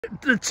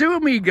The two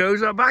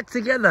amigos are back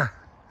together.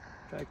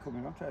 Try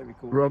coming on, try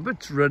recording.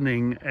 Robert's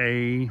running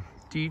a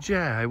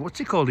DJI.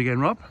 What's it called again,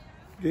 Rob?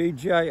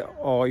 DJI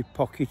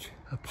Pocket.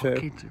 A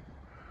Pocket.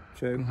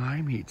 Two.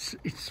 Blimey,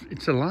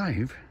 it's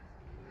alive.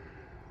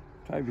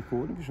 Try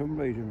recording for some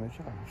reason, Rich.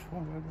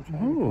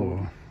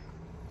 Oh.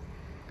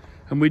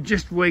 And we're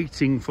just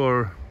waiting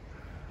for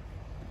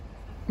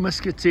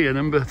Musketeer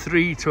number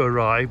 3 to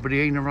arrive, but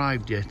he ain't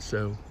arrived yet,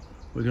 so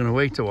we're going to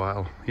wait a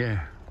while.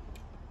 Yeah.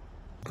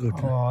 Good.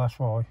 Oh, that's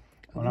why.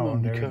 I know what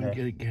I'm doing there.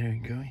 Get it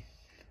going.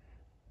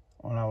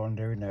 I know what I'm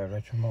doing there,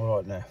 Rich. I'm all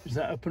right now. Is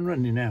that up and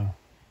running now?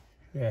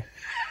 Yeah.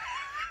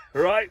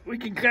 Right, we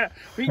can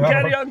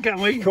carry on, can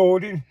we?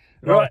 Recording.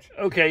 Right,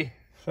 okay.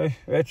 See,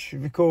 Rich,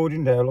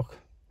 recording there, look.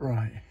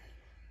 Right.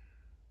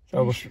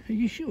 So Are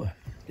you sure?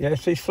 yeah,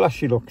 see, it's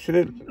flashy, look. See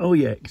the, Oh,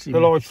 yeah. the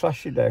light's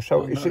flashing there.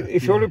 So Oh, it's, no,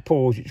 if you want to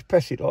pause, you just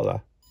press it like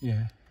that.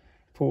 Yeah.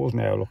 Pause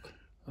now, look.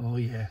 Oh,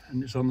 yeah.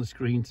 And it's on the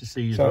screen to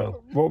see as So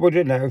well. what we're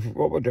doing now,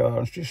 what we're doing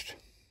is just...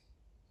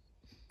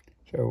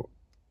 So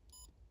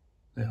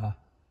Yeah.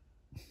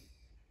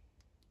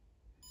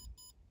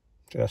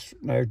 that's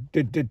now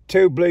the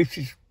two bleeps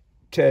is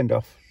turned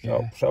off.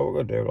 So Yeah. so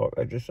we're gonna do like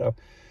that. Just so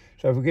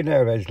if we get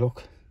our edge,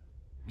 look.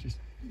 Just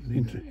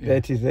leave it. There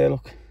it is there,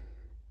 look.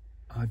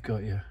 I've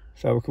got you.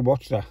 So we can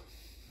watch that.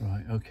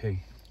 Right,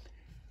 okay.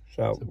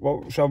 So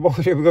what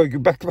we do, we're going to go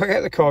back out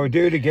of the car and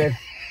do it again.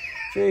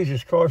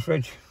 Jesus Christ,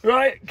 Reg.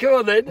 Right, come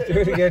on then. Do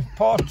it again.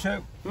 Part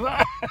 2.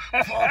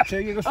 Part 2.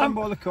 You got stand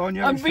by the car and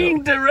you I'm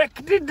being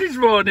directed this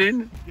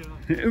morning.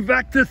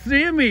 Back to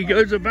 3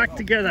 amigos are back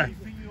together.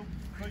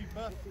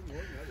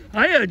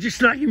 I heard you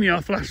slagging me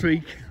off last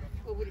week.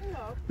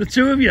 The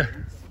two of you.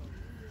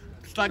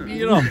 Slagging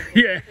you off?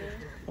 Yeah.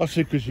 That's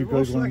it, because you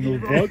guys want to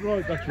bug,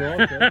 right? That's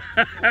right.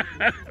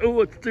 Oh,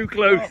 it's too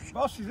close.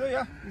 Boss, he's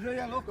here. He's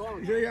here, look.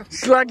 He's here.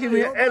 Slagging me.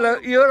 Hello,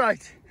 you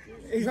alright?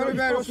 He's on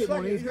about us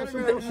slagging. He's got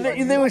some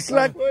They were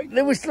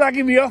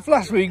slagging me off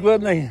last week,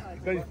 weren't they?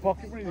 Got his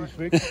pocket money this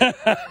week.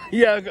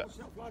 Yeah, I got...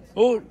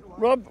 Oh,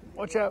 Rob,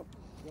 watch out.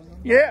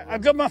 Yeah,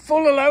 I've got my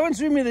full allowance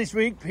with me this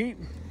week, Pete.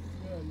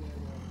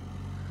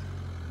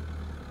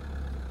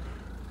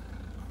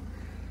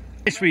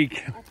 This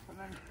week.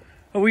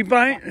 Are we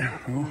buying?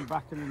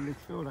 back in the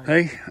store.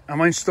 Hey, I'm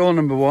on stall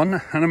number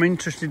 1 and I'm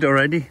interested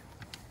already.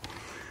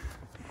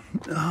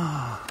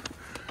 Oh,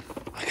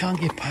 I can't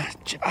get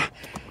past.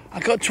 I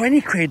got 20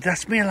 quid,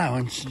 that's my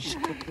allowance.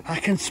 I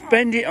can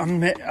spend it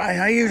on me.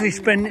 I usually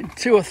spend it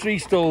 2 or 3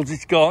 stalls,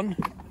 it's gone.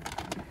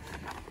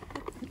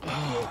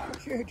 Oh.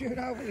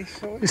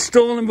 It's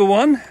stall number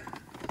 1.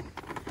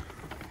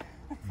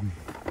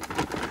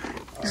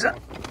 Is that?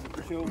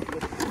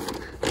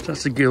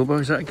 That's a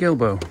Gilbo, is that a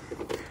Gilbo?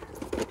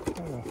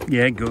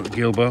 Yeah, good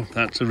Gilbo.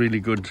 That's a really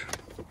good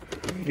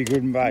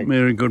make.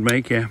 Very good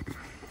make, yeah.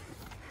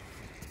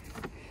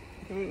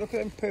 Look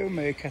at them poor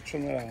meerkats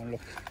on the ground,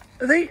 look.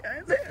 Are they,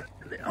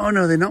 oh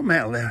no, they're not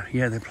metal there.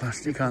 Yeah, they're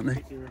plastic, aren't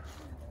they?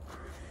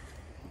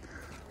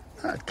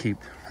 That'd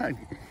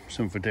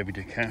some for Debbie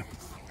to Cap.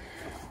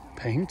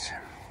 Paint.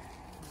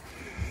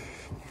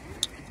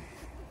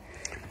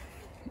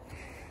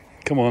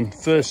 Come on,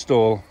 first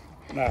stall.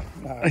 No.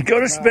 I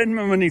gotta spend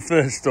my money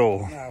first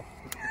stall. No.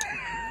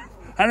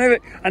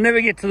 I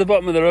never get to the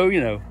bottom of the row,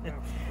 you know.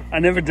 I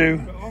never do.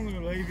 I'm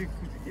going to leave you,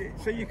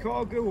 so you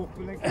can't go up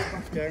and then go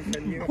back down,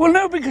 can you? Well,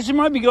 no, because it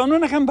might be gone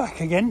when I come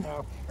back again.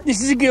 No. This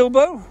is a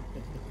Gilbo.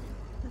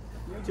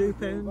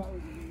 £2.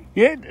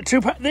 Yeah,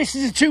 £2. This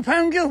is a £2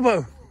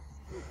 Gilbo.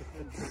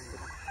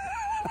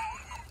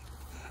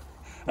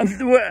 and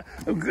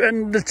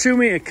the 2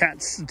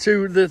 meerkats,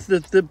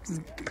 the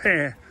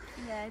pair.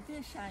 Yeah, it'd be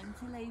a shame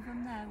to leave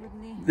them there,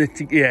 wouldn't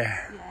it?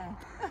 Yeah.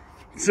 Yeah.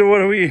 So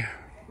what are we?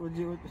 Which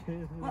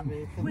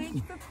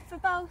for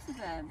both of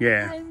them?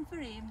 Yeah. £1 for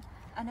him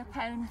and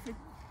 £1 for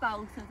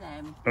both of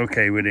them.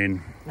 Okay, we're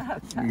in.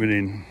 We're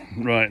in.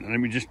 Right, let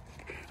me just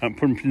put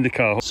them in the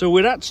car. So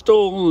we're at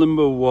stall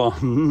number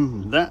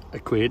 1. That a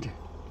quid.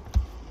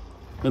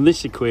 And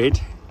this a quid.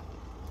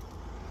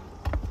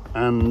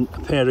 And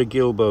a pair of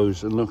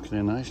Gilbos. And look,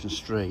 they're nice and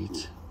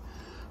straight.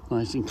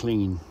 Nice and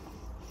clean.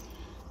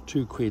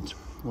 2 quid.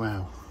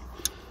 Wow.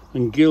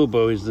 And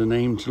Gilbo is the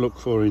name to look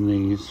for in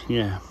these.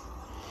 Yeah.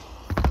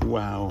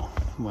 Wow.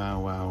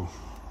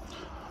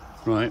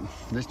 Right,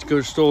 let's go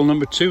to stall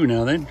number 2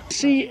 now then.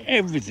 See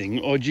everything,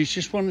 or do you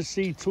just want to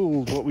see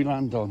tools, what we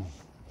land on?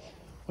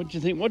 What do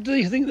you think? What do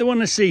you think they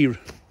want to see,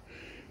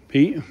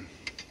 Pete?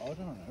 I don't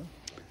know.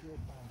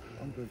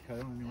 I'm good, Kyle.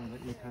 Anyway,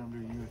 let you can do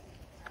you.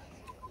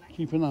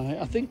 Keep an eye.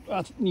 I think,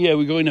 yeah,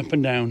 we're going up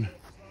and down.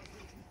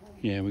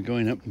 Yeah, we're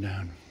going up and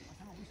down.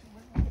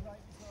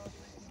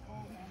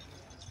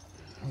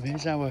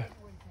 There's our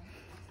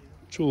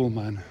tool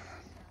man.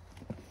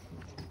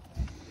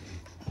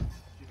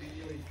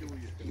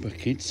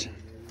 Buckets.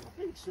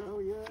 I think so,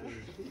 yeah. I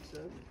think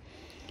so.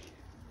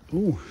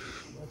 Ooh.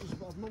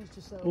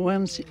 Oh,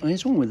 and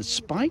there's one with the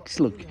spikes,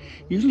 look.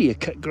 Usually you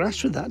cut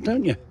grass with that,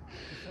 don't you?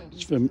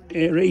 It's for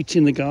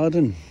aerating the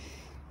garden.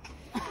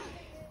 I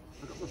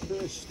got my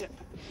first step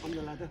on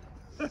the ladder.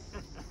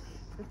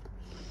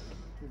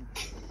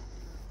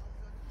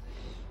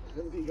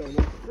 It'll be going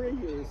on for 3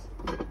 years.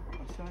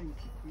 I'm saying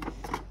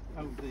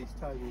over these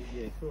tables,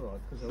 yeah, it's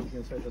alright, because I was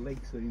going to say the leg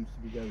seems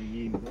to be going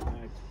in but out.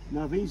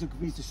 No, these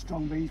are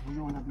strong. These we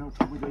won't have no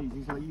trouble with these.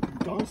 These are, you can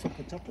dance off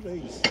the top of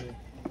these. Yeah.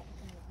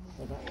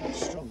 So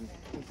that's strong.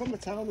 And from the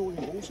town hall in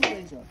Walsall,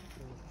 these are.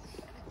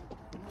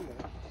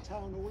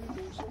 Town hall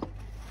in Walsall.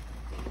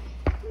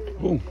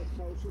 Oh,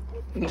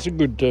 that's a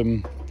good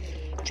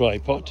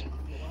tripod.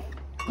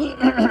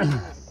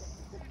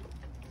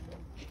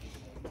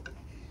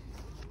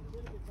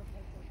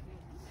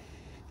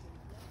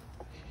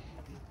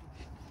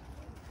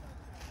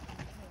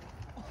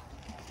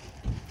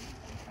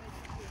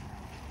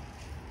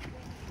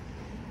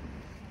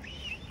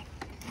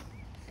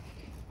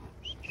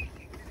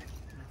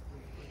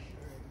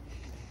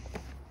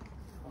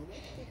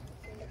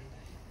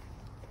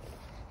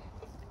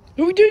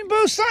 Are we doing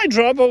both sides,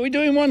 Rob, or are we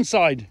doing one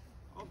side?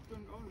 I've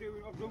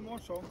done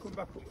one song, come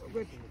back up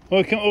with.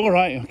 Okay, all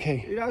right,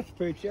 okay. It has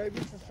appreciated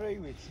it for 3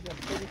 weeks. You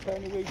have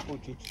 £20 a week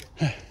budget.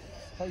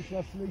 How should I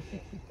have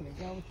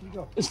 360? How much have you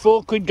got? It's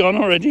 £4 gone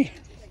already.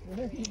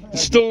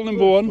 Still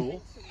number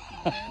one.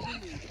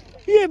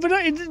 Yeah, but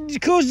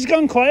of course it's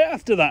gone quiet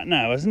after that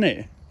now, hasn't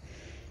it?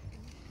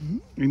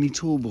 Any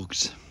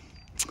toolbox?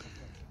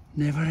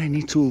 Never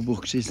any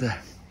toolbox, is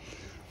there?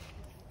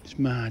 It's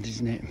mad,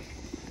 isn't it?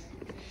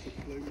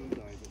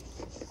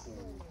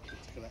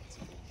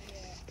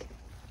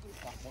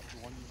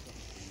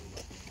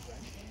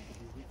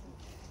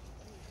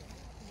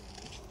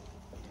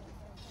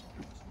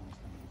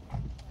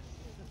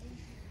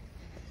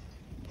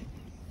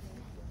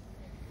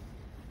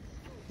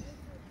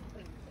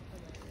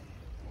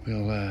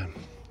 Well,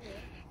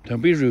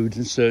 don't be rude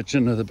and search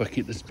another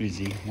bucket that's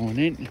busy, won't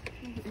it?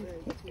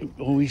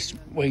 Always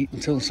wait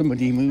until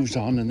somebody moves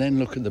on and then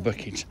look at the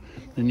bucket.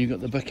 Then you've got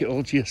the bucket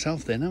all to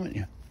yourself then, haven't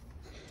you?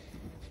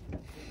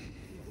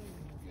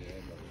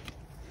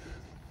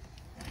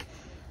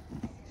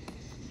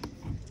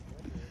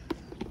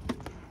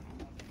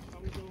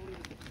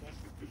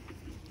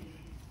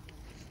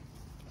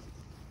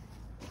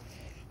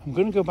 I'm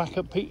going to go back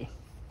up, Pete.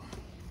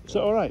 Is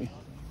that all right?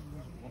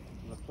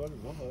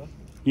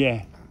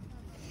 Yeah.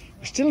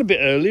 We're still a bit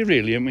early,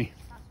 really, aren't we?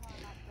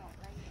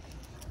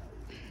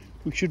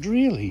 We should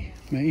really,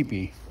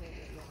 maybe,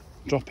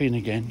 drop in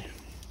again.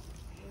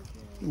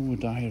 Oh, a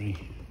diary.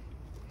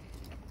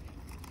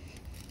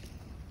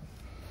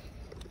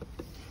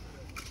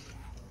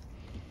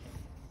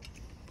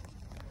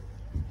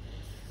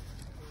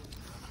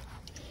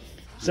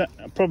 Is that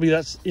probably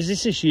is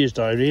this year's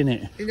diary, isn't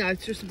it? No,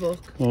 it's just a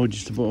book. Oh,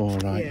 just a book, all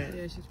right. Yeah,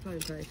 it's just plain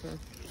paper.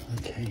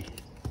 Okay.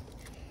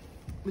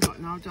 We've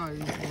got no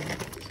diaries.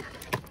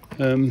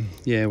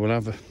 Yeah, we'll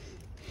have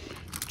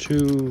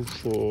 2,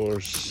 4,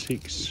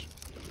 6,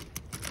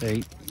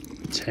 8,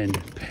 10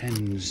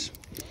 pens.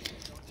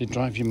 They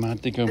drive you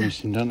mad, they go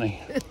missing, don't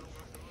they?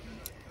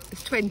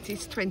 It's 20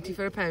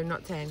 for £1,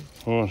 not 10.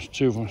 Or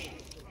 2,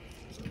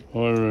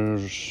 or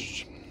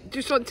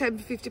Just want 10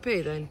 for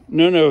 50p then?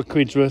 no, a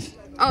quid's worth.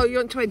 Oh, you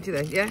want 20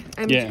 then, yeah?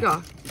 How much you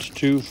got? It's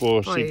 2,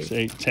 4, 6,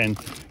 8, 10.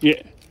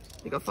 Yeah.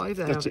 You got 5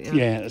 there, That's haven't you?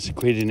 yeah, that's a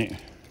quid, isn't it?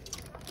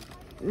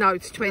 No,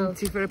 it's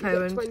 20 for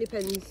 £1. 20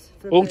 pence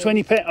for a Oh, pound.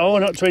 20 pence. Oh,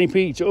 not 20p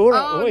each. All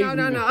right. Oh,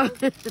 even no.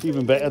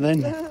 Even better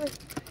then.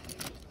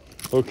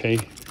 Okay.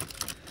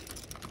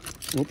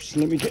 Oops,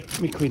 let me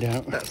get my quid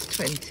out. That's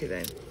 20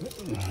 then.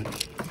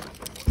 Right.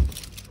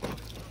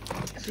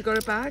 Have you got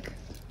a bag?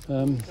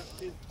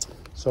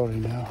 Sorry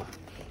now.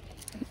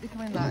 You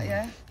come in that,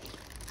 yeah?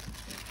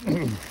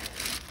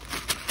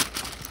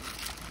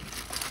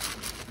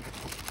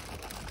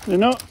 They're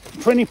not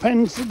 20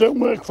 pence that don't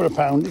work for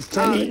 £1. It's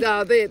 20.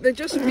 Oh, no, they're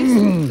just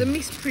they're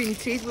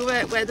misprinted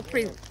where the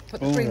print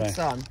put the prints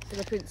right. on. For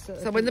the prince.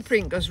 So when the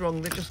print goes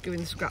wrong, they're just giving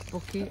the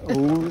scrapbooky.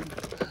 Oh,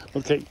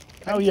 okay.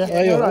 Oh, yeah.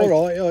 Oh, yeah, all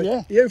right.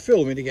 Yeah. You're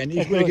filming again.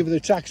 He's going to give it the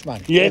tax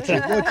man. Yeah.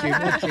 Watch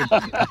him.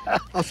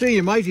 I see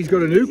your mate. He's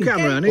got a new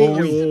camera, hasn't he?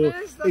 Oh,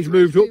 He's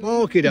moved up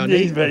market, hasn't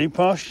he? He's very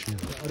posh. I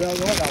don't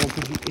like that one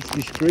because it's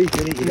discreet,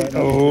 isn't it? You don't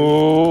know.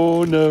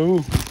 Oh,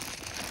 no.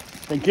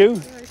 Thank you.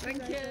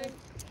 Thank you.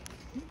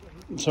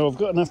 So I've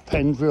got enough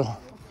pens.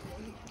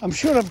 I'm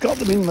sure I've got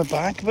them in my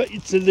bag, but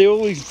they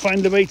always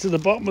find their way to the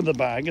bottom of the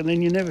bag and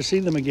then you never see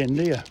them again,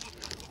 do you?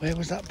 Where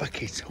was that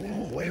bucket?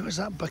 Oh, where was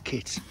that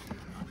bucket?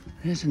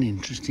 There's an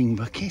interesting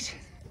bucket.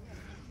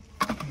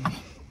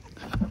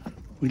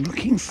 We're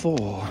looking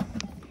for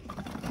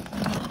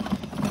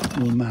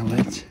a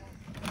mallet.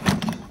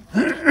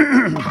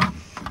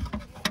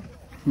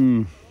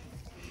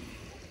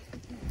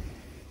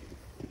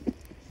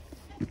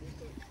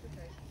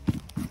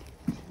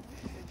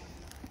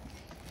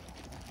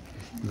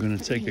 We're going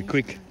to take a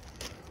quick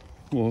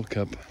walk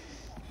up.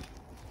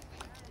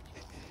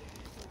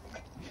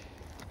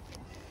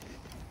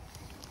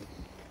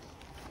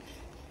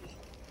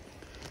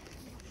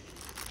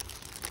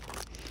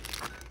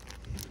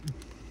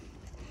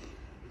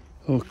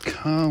 Oh,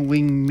 car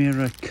wing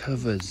mirror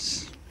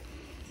covers.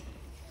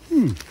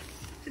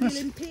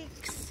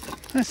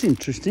 That's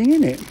interesting,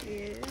 isn't it?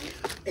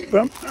 Yeah.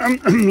 But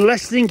I'm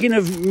less thinking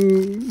of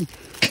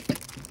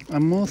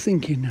I'm more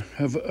thinking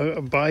of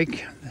a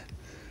bike.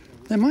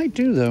 They might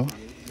do though.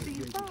 For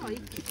your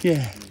bike?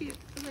 Yeah.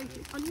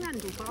 On your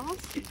handlebars?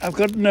 I've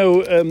got a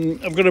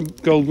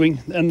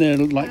Goldwing, and they're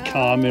like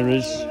car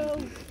mirrors.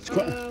 It's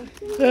quite,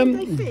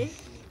 They fit?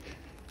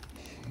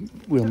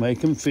 we'll make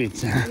them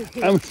fit.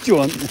 How much do you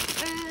want?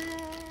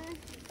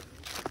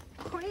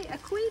 A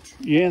quid?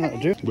 Yeah, that'll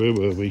do. Where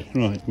were we?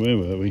 Right, where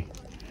were we?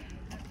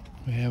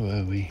 Where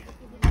were we?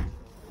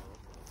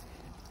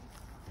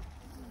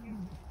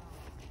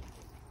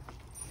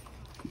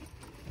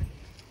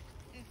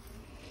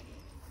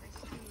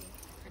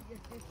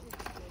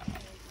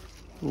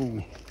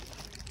 Oh.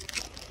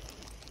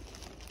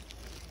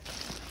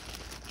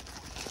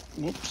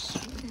 Whoops.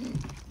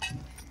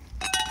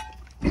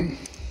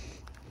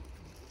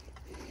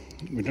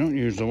 We don't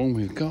use the one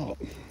we've got.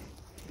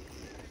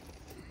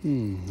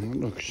 That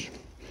looks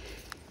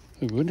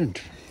good.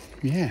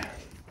 Yeah.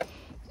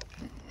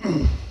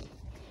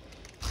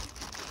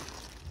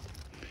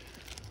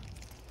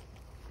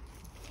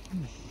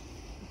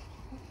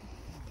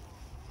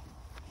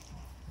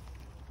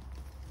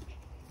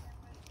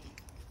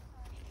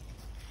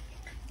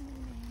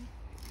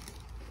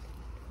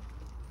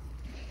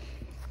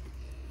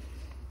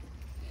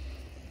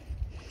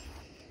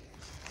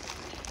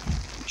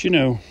 Do you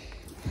know,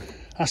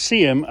 I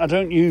see them, I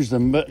don't use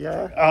them, but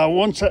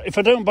if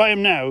I don't buy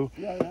them now,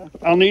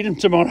 I'll need them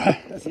tomorrow.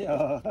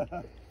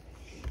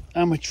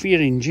 How much for your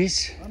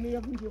hinges? How many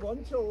of them do you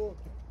want, or?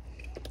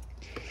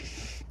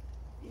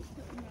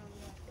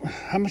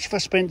 How much have I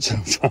spent so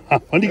far?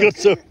 I've only got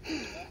so.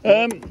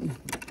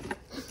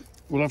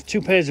 We'll have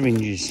 2 pairs of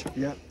hinges.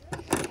 Yeah.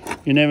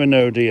 You never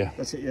know, do you?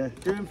 That's it, yeah.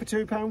 Do them for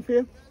 £2 for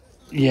you?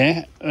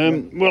 Yeah.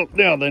 Well,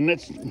 yeah. Then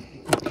let's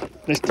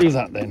do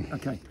that then.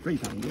 Okay,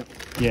 £3, yeah.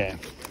 Yeah.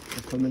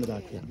 I'll put them in the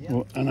bag, yeah.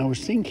 Well, and I was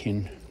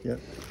thinking, Yeah.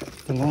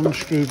 the long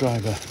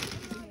screwdriver.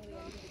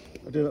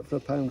 I'll do that for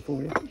 £1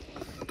 for you.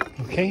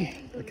 Okay.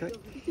 Okay.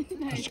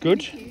 That's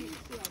good.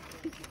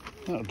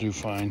 That'll do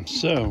fine.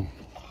 So,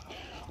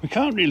 we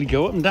can't really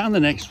go up and down the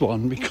next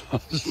one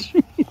because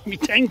my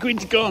 10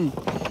 quid's gone.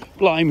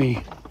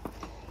 Blimey.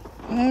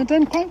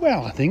 Done quite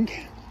well, I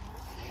think.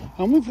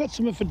 And we've got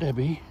something for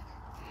Debbie.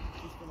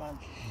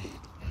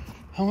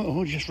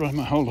 Oh, just right,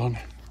 hold on.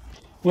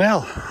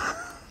 Well,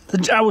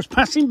 I was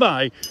passing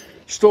by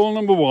stall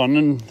number 1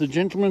 and the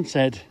gentleman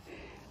said,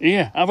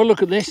 here, have a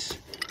look at this.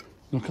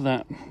 Look at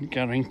that,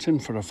 Garrington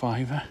for a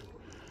 £5.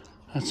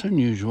 That's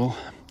unusual.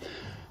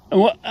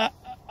 And what I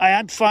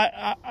had 5.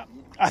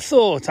 I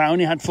thought I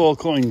only had 4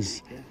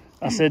 coins.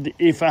 I said,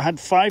 if I had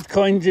 5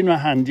 coins in my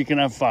hand, you can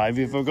have 5.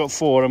 If I've got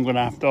 4, I'm going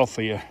to have to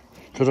offer you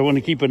because I want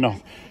to keep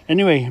enough.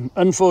 Anyway,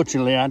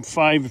 unfortunately, I had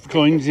 5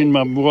 coins in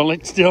my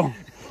wallet still.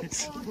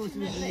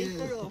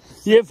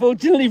 Yeah,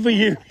 fortunately for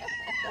you.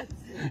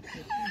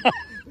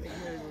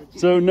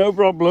 So no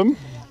problem.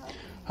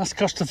 That's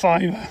cost a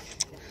 £5.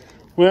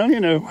 Well, you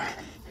know,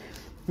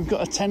 we've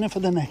got a tenner for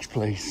the next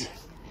place.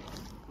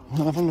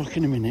 We'll have a look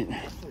in a minute.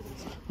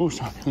 Oh,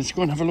 sorry. Let's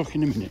go and have a look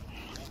in a minute.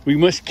 We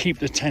must keep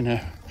the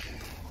tenner.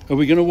 Are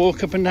we going to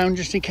walk up and down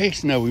just in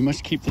case? No, we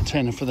must keep the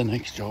tenner for the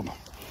next job.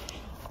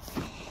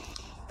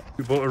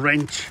 We bought a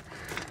wrench,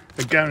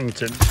 a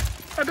Garrington.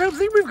 I don't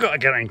think we've got a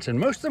Garrington.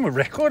 Most of them are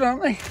record,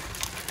 aren't they?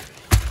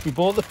 We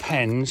bought the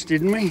pens,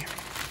 didn't we?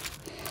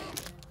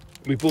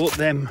 We bought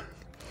them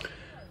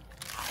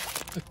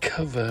a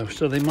cover,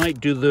 so they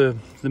might do the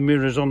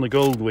mirrors on the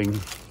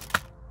Goldwing.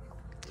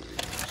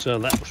 So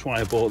that's why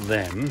I bought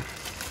them.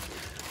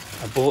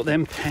 I bought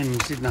them pens,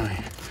 didn't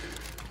I?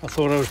 I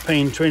thought I was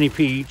paying 20p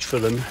each for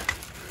them.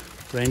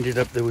 But ended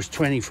up there was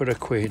 20 for a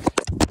quid.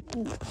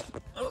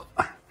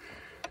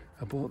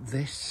 I bought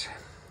this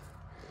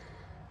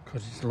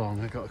because it's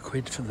long. I got a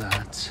quid for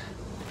that.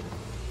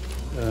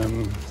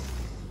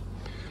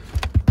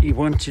 He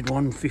wanted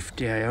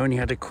 150. I only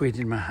had a quid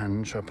in my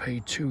hand, so I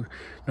paid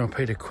I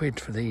paid a quid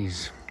for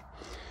these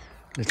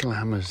little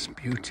hammers.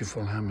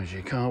 Beautiful hammers.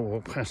 You can't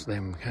walk past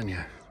them, can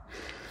you?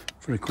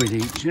 For a quid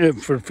each,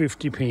 for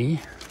 50p.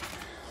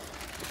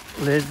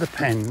 There's the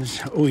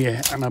pens. Oh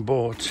yeah, and I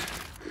bought,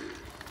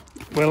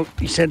 well,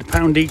 he said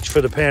 £1 each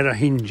for the pair of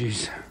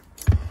hinges.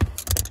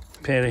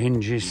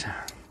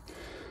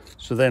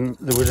 So then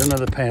there was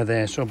another pair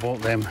there, so I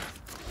bought them.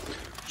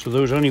 So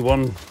there was only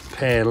 1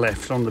 pair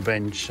left on the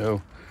bench,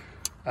 so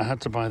I had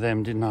to buy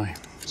them, didn't I?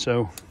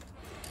 So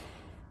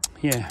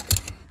yeah,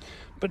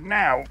 but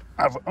now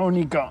I've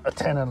only got a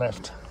tenner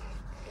left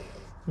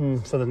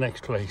for the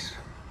next place,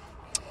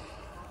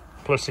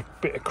 plus a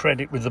bit of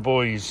credit with the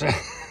boys.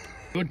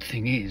 Good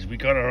thing is we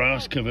got our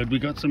arse covered. We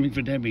got something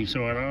for Debbie,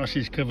 so our arse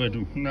is covered.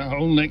 The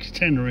whole next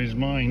tenner is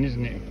mine,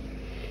 isn't it?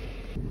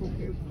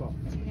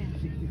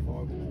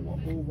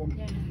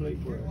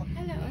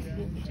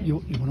 You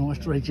want to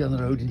watch Reggie on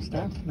the road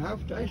instead? No,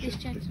 This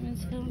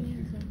gentleman's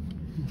filming.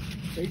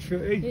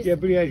 Yeah,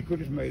 but he ain't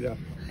good as me though.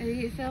 Who are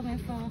you filming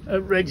for?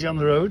 Reggie on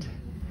the road.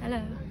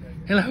 Hello.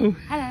 Hello.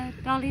 Hello,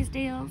 Dolly's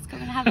Deals.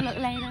 Come and have a look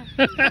later.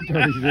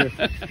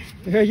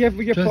 Yeah,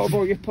 but you're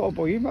poor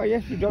boy. You might,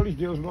 yes, the Dolly's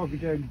deals might be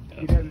down.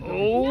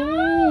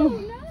 Oh!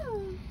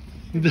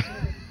 No.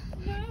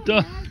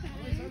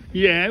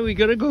 Yeah, we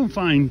gotta go and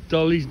find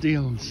Dolly's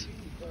Deals.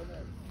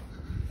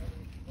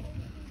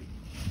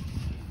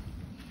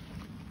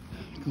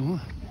 Go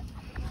on.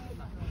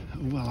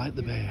 Oh, I like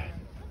the bear.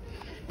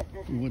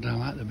 Would I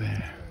like the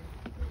bear?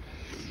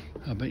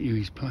 I bet you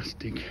he's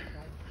plastic.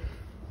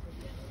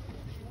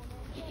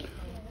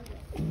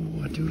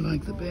 Oh, I do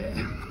like the bear.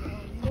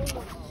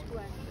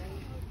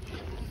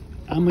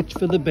 How much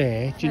for the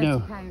bear? Do you know?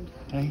 £30.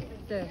 Hey?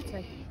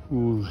 30.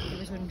 Ooh. It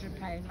was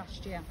 £100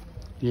 last year.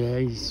 Yeah,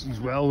 he's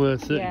well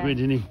worth 30 quid,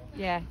 isn't he?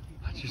 Yeah.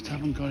 I just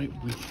haven't got it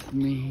with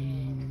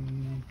me.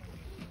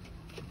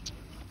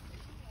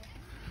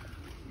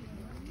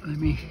 Let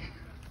me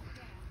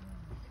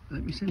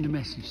send a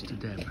message to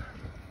Deb.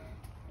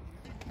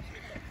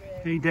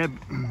 Hey Deb,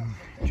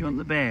 do you want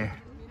the bear?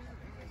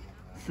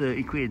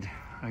 30 quid.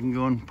 I can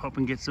go and pop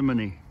and get some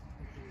money.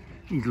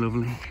 He's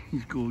lovely,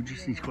 he's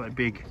gorgeous, he's quite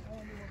big.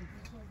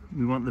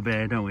 We want the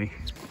bear, don't we?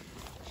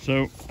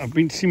 So I've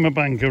been to see my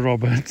banker,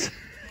 Robert.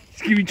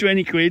 He's given me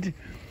 20 quid.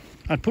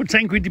 I'd put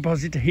 10 quid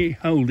deposit to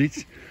hold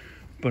it,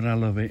 but I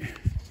love it.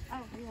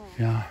 Oh,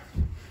 yeah.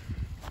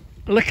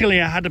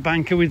 Luckily I had a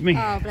banker with me.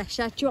 Oh, bless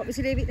you. Do you want me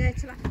to leave it there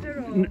till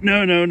after? Or?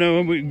 No.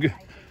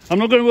 I'm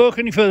not going to walk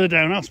any further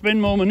down. I'll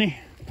spend more money.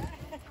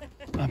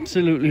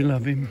 Absolutely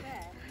love him.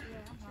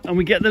 And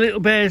we get the little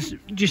bears. Do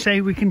you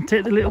say we can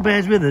take the little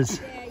bears with us?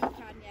 Yeah, you can,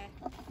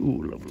 yeah. Oh,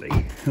 lovely.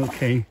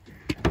 Okay.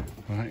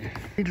 Right. I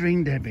did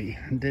ring Debbie,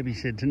 and Debbie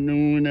said,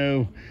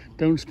 no,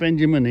 don't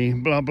spend your money,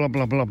 blah, blah,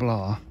 blah, blah,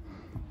 blah.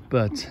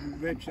 But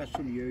Rich, that's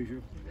the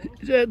usual.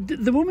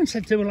 the woman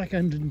said they were like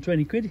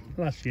 120 quid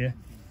last year.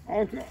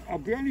 I'll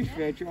be honest,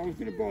 Rich, I was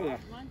going to buy that.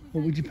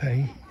 What would you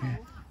pay? Yeah.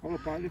 I want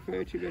to buy the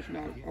 30, Rich,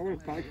 now. I want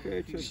to pay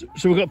 30.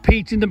 So we've got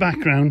Pete in the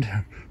background.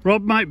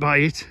 Rob might buy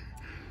it,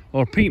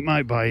 or Pete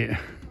might buy it.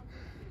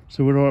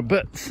 So we're all right.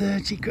 But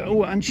 30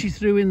 go, and she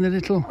threw in the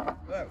little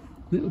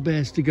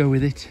bears to go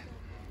with it.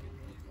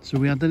 So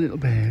we had the little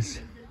bears.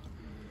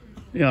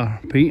 Yeah,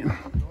 Pete.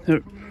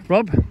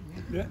 Rob?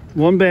 Yeah.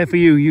 One bear for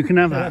you. You can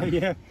have that.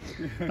 Yeah.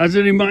 As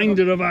a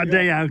reminder of our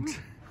day out.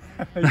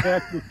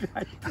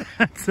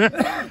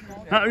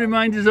 That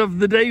reminds us of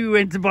the day we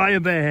went to buy a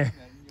bear.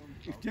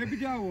 If Debbie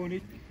don't want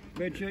it,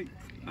 Reggie,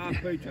 I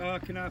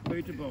can have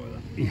Pete to buy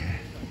that. Yeah.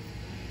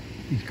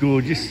 He's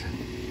gorgeous.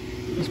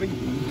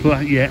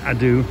 Yeah, I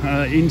do.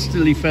 I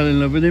instantly fell in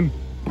love with him.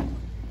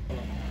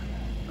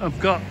 I've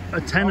got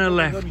a tenner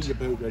left.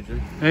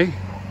 Hey?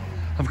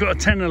 I've got a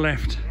tenner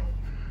left.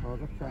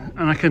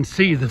 And I can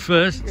see the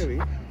first.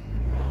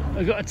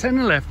 I've got a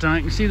tenner left and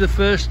I can see the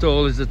first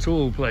stall is a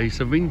tool place,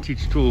 a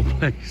vintage tool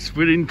place.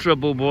 We're in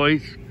trouble,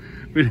 boys.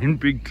 We're in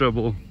big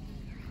trouble.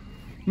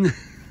 No.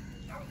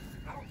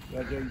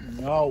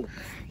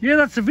 Yeah,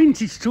 that's a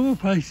vintage tool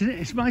place, isn't it?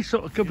 It's my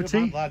sort of cup of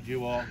tea. Lad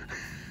you are.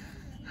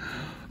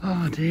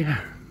 Oh dear.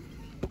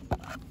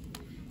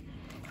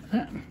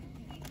 I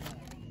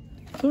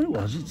thought it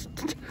was. It's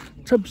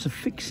tubs of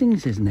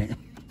fixings, isn't it?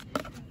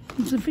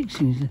 It's the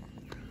fixings.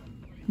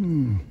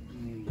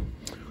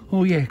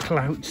 Oh yeah,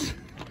 clouts.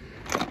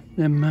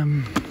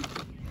 Them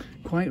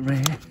quite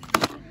rare.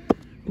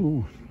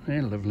 Oh,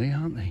 they're lovely,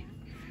 aren't they?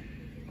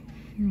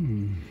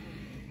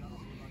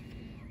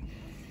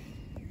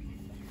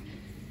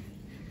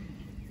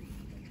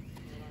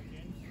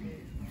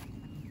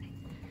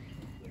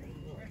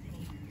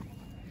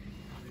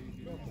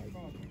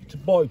 It's a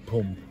boy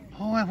pump.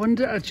 Oh, I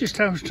wonder. I was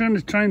trying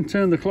to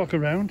turn the clock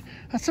around.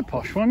 That's a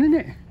posh one, isn't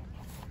it?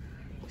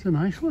 It's a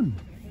nice one.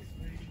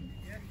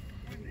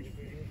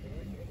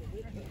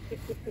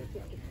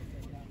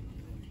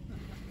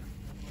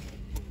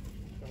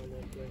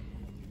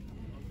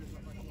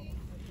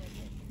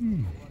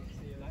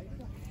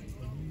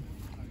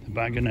 The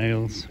bag of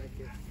nails.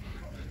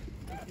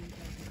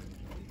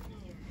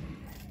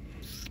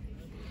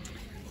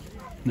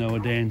 No,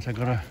 Danes. We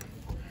got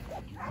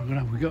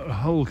a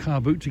whole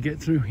car boot to get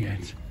through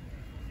yet.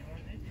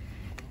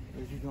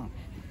 Where's he gone?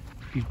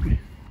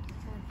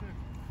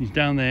 He's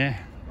down there.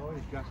 Oh,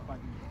 he's gas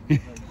bagging.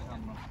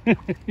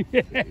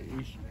 Yeah.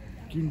 He's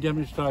giving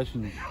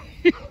demonstrations.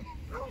 You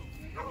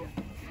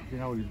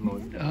know what he's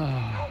like.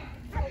 Oh.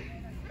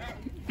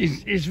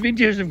 His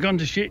videos have gone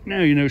to shit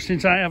now, you know,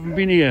 since I haven't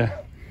been here.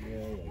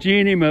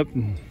 Geeing him up.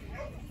 And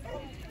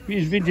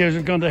his videos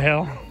have gone to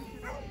hell.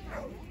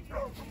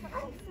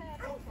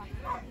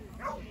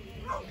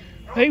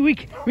 Hey, we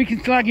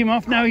can slag him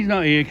off now he's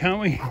not here,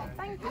 can't we?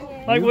 Thank you.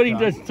 Like what he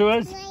does to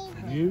us.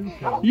 You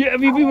can. Yeah,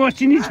 have you been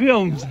watching his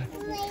films?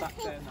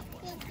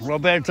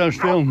 Roberto's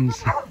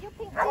films. Here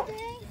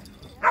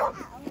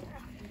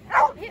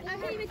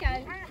we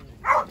go.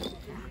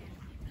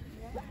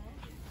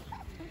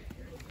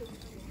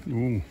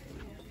 Ooh.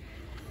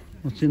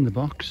 What's in the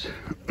box?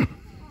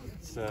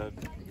 It's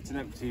an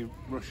empty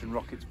Russian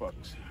rockets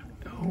box.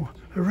 Oh,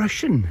 a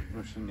Russian.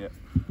 Russian, yeah.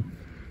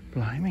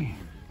 Blimey.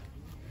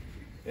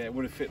 Yeah, it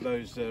would have fit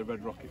those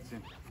red rockets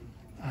in.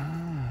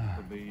 Ah.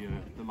 For the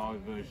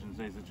live versions,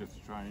 these are just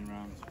the training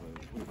rounds, but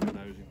it would have fit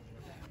those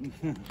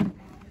in.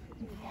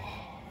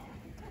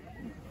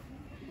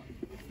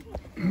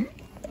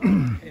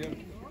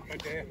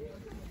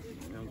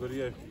 I'm good, are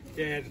you?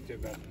 Yeah, that's too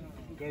bad.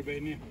 Got a bit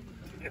in you.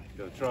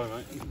 Go try,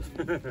 mate.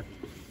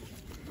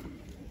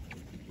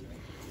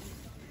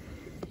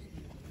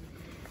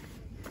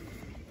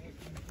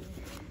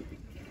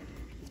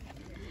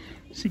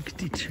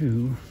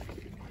 62,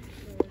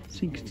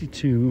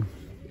 62,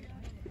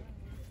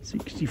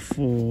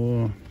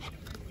 64,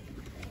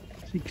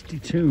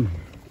 62.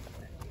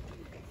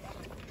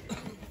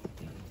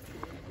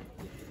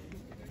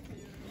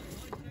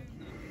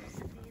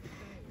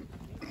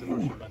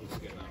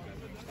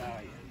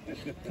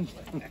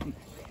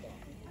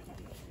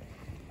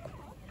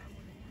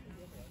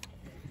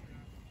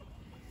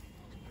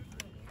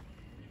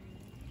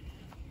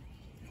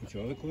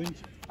 Enjoy the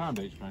coins. Pound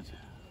each, mate.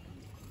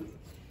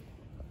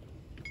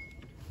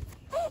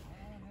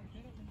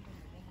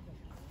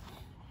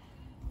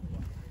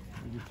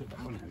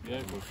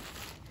 Yeah, good.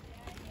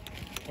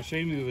 I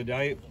seen him the other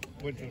day.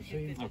 Went to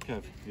see him.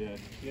 Okay, yeah.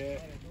 Yeah.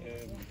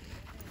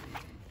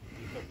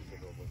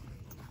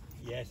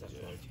 Yes, that's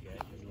right.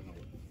 Yeah.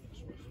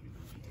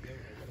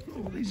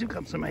 Oh, these have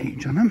got some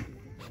age on them.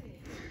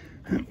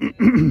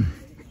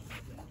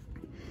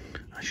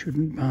 I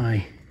shouldn't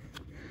buy.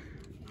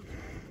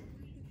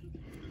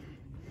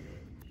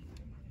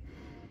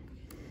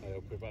 I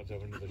hope we're about to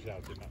have another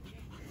shouting match.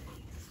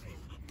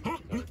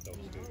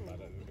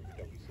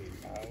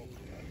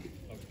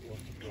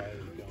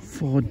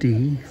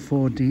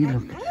 4D,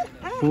 look.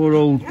 4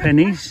 old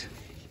pennies.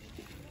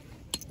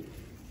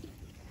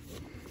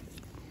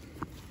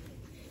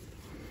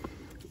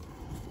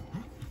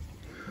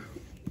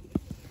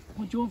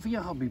 What do you want for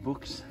your hobby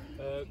books?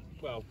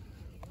 Well,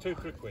 2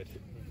 for £1.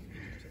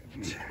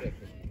 Cheers.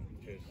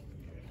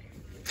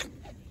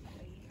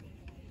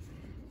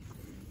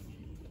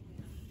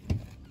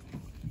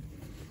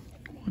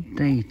 What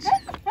date?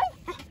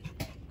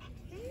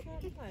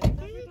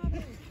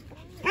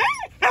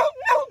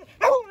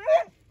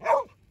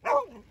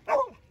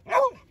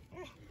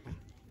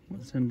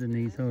 What's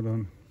underneath? Hold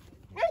on.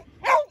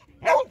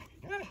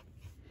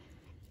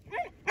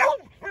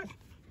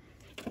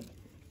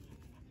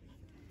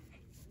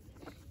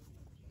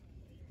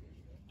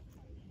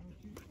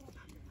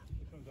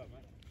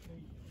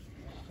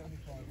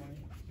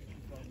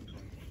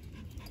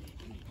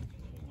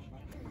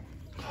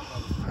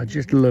 I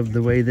just love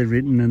the way they're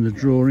written and the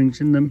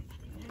drawings in them.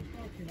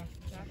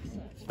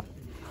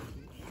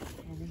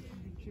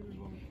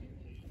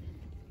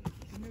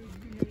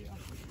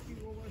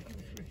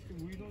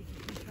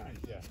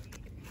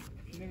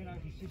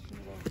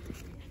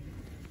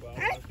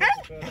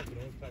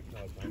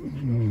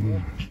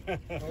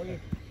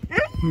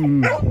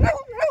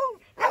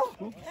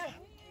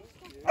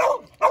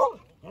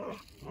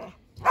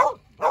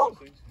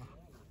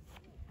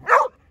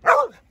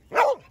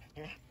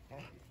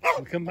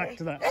 We'll come back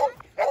to that.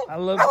 I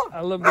love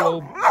the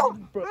old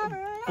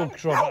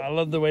books, Robert. I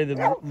love the way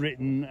they're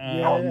written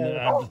and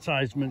the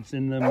advertisements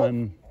in them.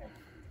 And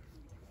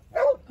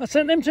I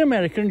sent them to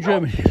America and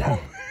Germany.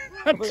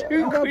 At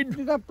 £2.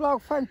 Did that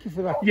bloke thank you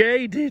for that? Yeah,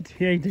 he did.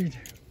 Yeah, he did.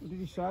 What did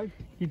he say?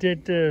 He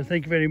did.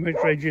 Thank you very much,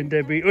 Reggie and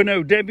Debbie. Oh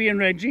no, Debbie and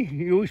Reggie.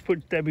 He always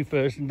puts Debbie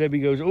first, and Debbie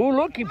goes, "Oh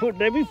look, he put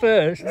Debbie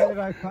first."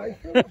 Yeah, okay.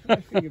 That's the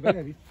best thing about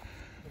it.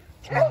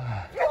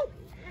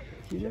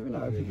 You never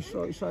know if you just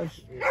slightly say. 5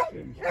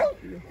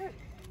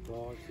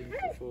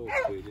 for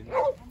 £4, isn't it?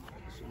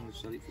 Someone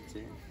sold it for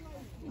 10.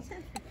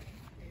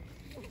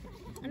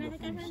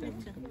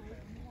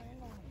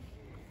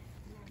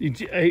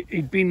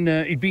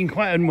 He'd been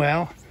quite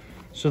unwell,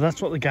 so that's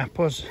what the gap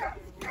was.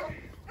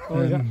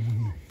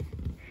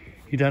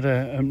 He'd had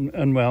an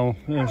unwell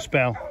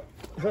spell.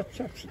 That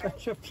chap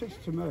says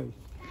to me.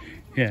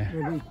 Yeah.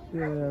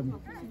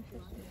 Well,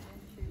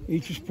 he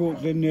just bought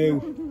the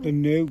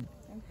new.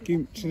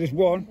 So there's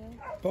one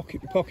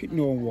pocket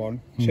no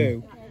 1,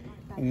 2,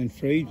 and then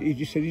 3. He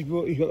just said he's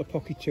got the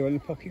pocket 2 and the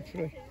pocket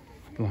 3.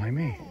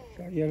 Blimey.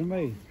 You know what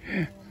I mean?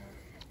 Yeah.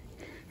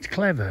 It's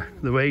clever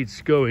the way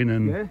it's going,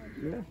 and Yeah.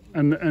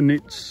 and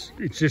it's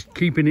just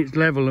keeping its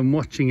level and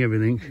watching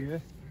everything. Yeah.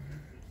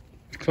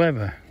 It's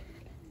clever.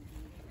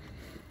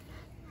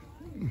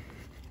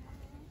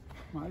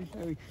 Nice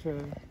how it's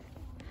stable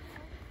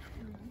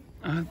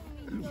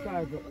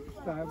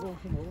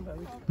and all that.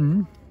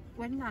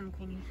 When Nan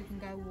comes, you can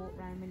go walk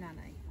round with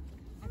Nanny.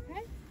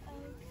 Okay.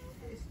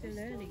 It's still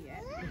early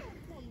yet.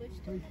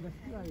 You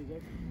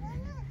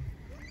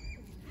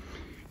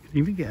can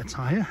even get a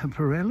tyre, a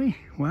Pirelli.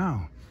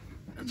 Wow,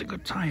 that's a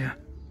good tyre.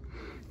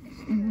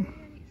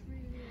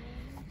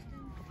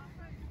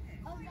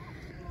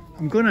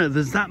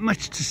 There's that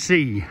much to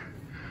see.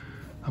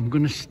 I'm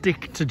gonna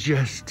stick to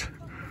just,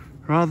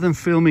 rather than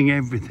filming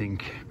everything,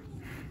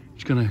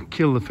 it's gonna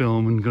kill the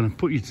film and gonna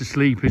put you to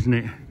sleep, isn't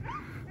it?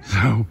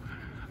 So,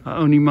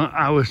 only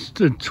our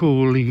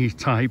tally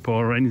type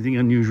or anything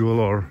unusual,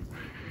 or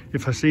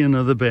if I see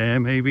another bear,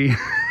 maybe.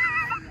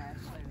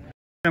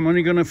 I'm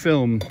only going to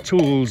film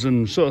tools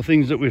and sort of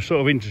things that we're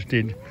sort of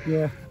interested.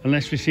 Yeah.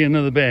 Unless we see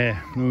another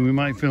bear, then we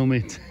might film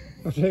it.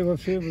 I'll tell you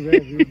what's over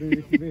there. You'll do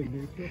it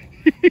again,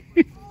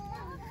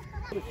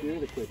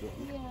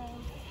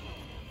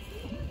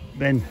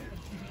 Ben,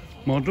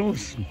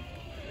 models.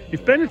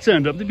 If Ben had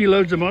turned up, there'd be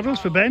loads of models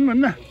for Ben,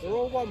 wouldn't there? They're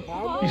all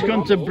 £1. He's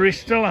gone to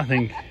Bristol, I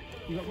think.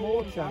 You got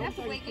more chance. That's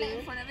a wiggle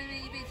in front of him,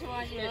 maybe, to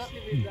wind you up.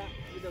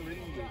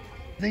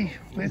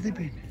 Where have they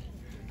been?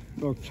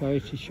 Like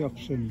charity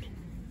shops and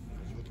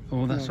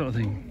Oh, that sort of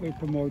thing. they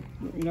promote,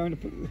 you know, they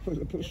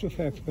put stuff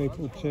out for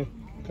people to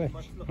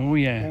collect. Oh,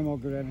 yeah. Them all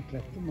go around and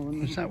collect them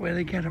all. Is that where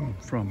they get them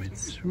from?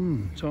 It's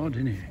odd,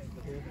 isn't it?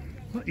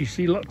 Look, you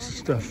see lots of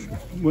stuff.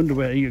 Wonder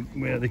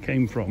where they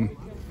came from.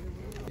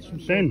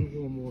 Ben,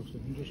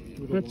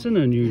 that's an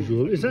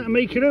unusual. Is that a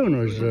make your own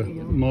or is it a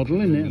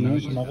model in it? No,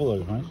 It's a model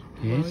though, right?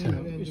 Yes.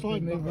 It's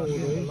like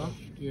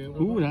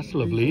Ooh, that's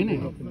lovely, isn't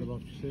it?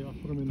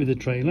 With a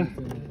trailer.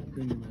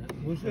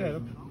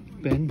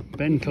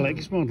 Ben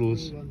collects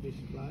models.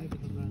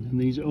 And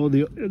these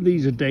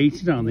are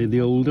dated, aren't they?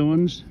 The older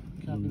ones.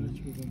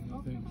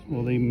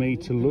 Or they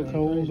made to look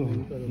old? Or,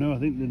 no, I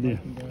think they're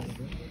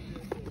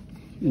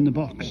in the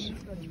box.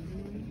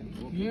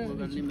 Yeah,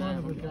 it's a kind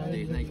of a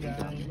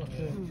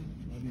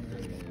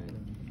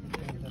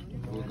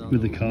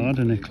With the card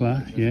and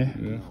eclat, yeah.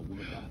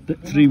 The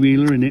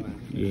three-wheeler in it.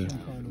 Yeah.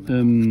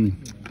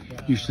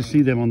 Used to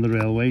see them on the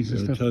railways and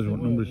It stuff. tells you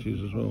what number it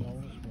is as well.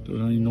 There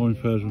was only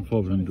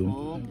 9,500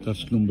 done.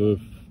 That's number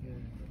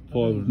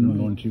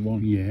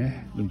 591.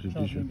 Yeah. Limited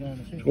edition.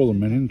 It's all the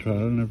men in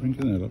trailer and everything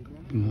in there, look.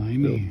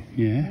 Blimey,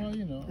 yeah. Well,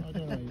 you know, I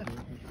don't know.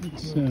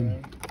 It's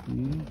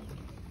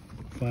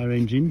fire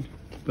engine,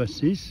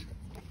 buses,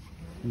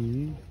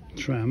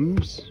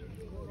 trams.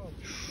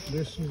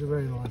 This is a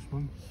very nice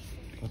one.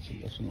 That's a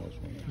nice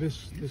one.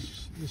 This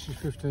is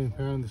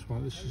 £15. This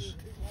one. This is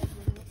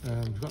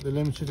we've got the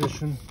limited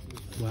edition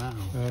Wow,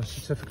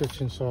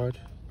 certificates inside.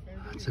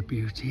 that's a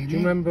beauty, isn't Do you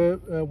it? remember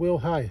Will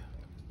Hay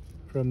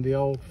from the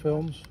old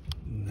films?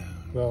 No.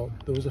 Well,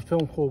 there was a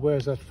film called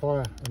Where's That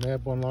Fire, and they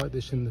had one like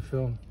this in the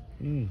film.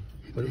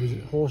 But it was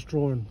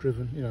horse-drawn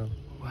driven, you know.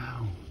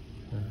 Wow.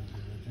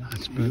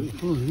 That's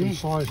beautiful, isn't it?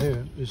 Inside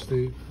here is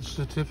the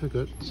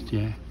certificate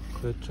Yeah,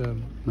 that tells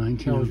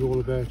 1905, you all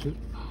about it.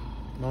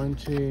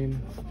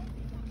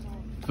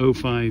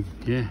 1905,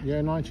 yeah.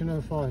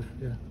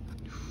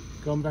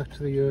 Going back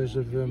to the years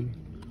of the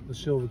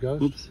Silver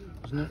Ghost, Oops.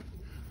 isn't it?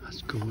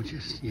 That's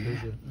gorgeous, yeah.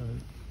 There's a,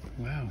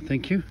 Wow,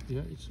 thank you.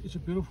 yeah, it's a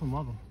beautiful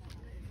model.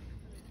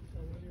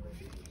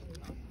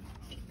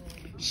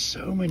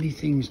 So many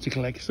things to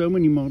collect, so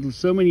many models,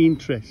 so many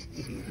interests,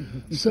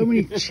 so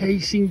many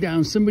chasing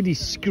down, somebody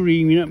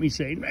screaming at me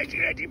saying, Reggie,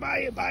 Reggie, buy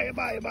it, buy it,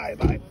 buy it, buy it,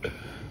 buy it.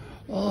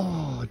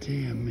 Oh,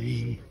 dear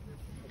me.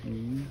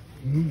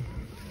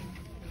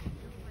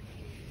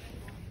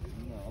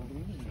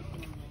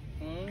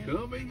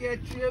 Come and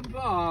get your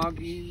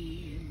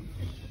bargain.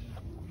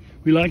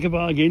 We like a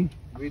bargain.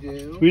 We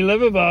do. We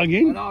love a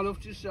bargain. And I'll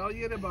love to sell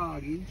you a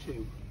bargain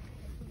too.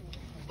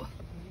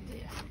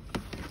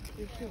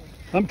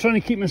 I'm trying to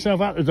keep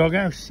myself out the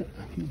doghouse.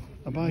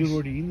 You're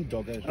already in the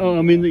doghouse. Oh,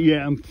 I'm in the,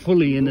 yeah, I'm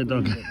fully in the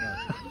doghouse.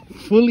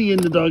 Fully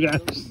in the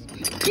doghouse.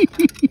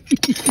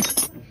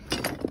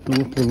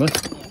 Oh, puller.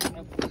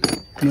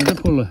 Another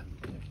puller.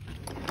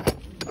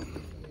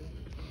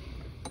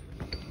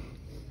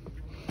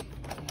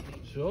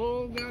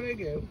 So gotta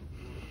go.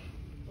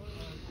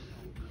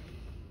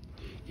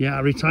 Yeah, I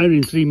retire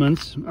in 3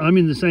 months. I'm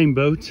in the same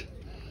boat.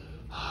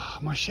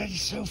 My shed is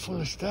so full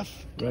of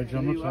stuff. Reg,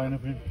 I'm not saying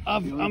anything.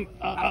 After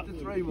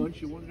 3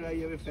 months, you wonder how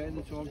you ever found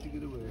the time to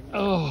get away.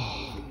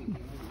 Oh,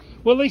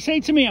 well, they say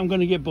to me I'm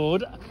going to get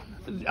bored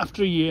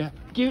after a year.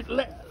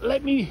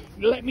 Let me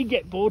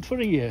get bored for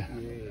a year.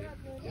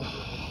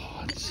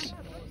 Oh, it's...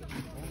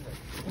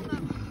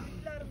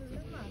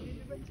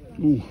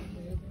 Ooh.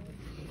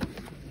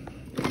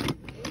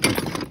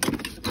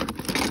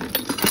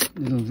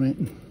 Little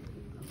written.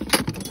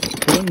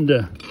 I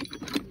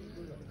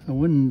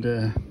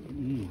wonder.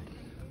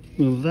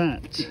 Will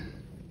that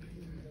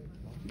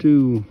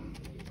do?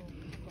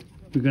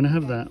 We're going to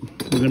have that.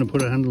 We're going to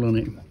put a handle on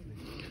it.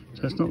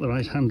 So that's not the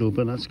right handle,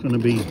 but that's going to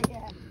be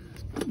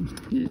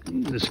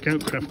the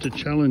Scoutcrafter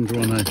Challenge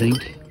one, I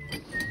think.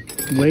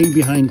 Way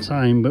behind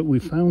time, but we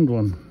found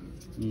one.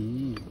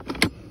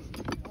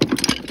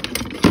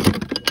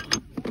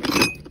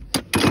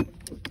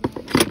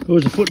 Oh,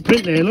 there's a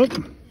footprint there, look.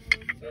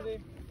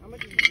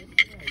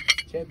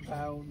 £10.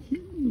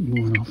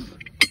 Going off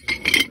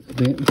a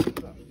bit.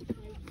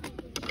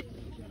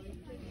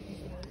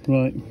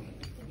 Right.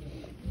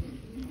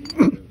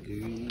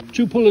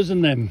 2 pullers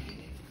in them.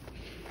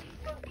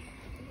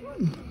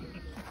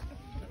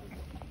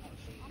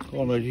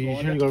 Go on, Reggie, you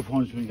only got to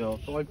find something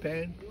else.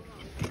 £5.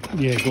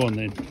 Yeah, go on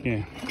then.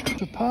 Yeah.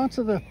 So part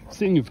of the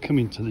thing of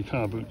coming to the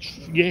car boot,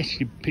 yes,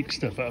 you pick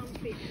stuff up.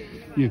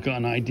 You've got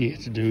an idea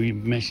to do. You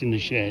mess in the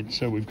shed.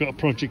 So we've got a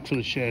project for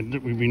the shed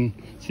that we've been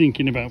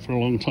thinking about for a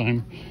long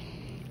time.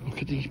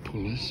 Look at these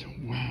pullers.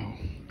 Wow.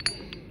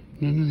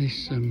 None of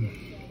this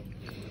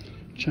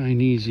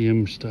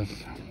Chinesium stuff.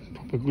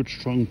 Proper good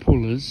strong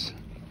pullers.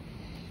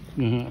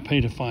 I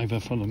paid a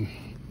 £5 for them.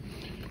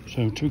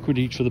 So £2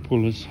 each for the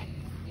pullers.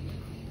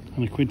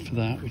 And £1 for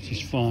that, which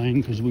is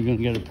fine because we're going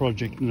to get a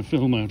project and a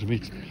film out of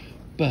it.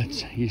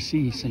 But you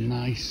see some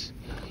nice,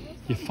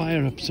 you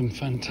fire up some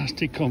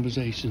fantastic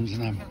conversations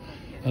and have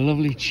a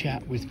lovely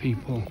chat with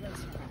people.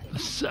 The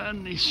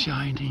sun is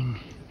shining,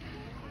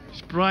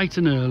 it's bright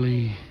and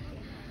early.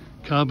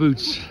 Car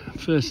boots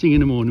first thing in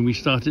the morning, we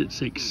start at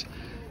 6,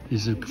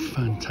 is a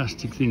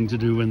fantastic thing to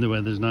do when the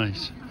weather's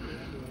nice.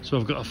 So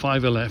I've got a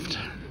fiver left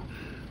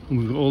and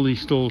we've got all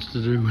these stalls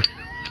to do.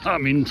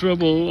 I'm in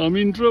trouble, I'm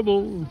in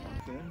trouble.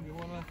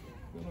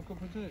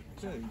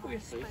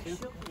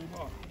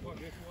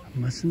 I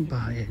mustn't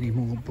buy any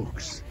more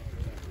books.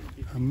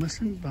 I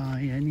mustn't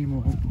buy any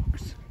more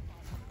books.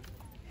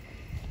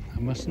 I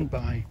mustn't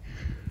buy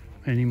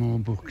any more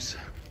books.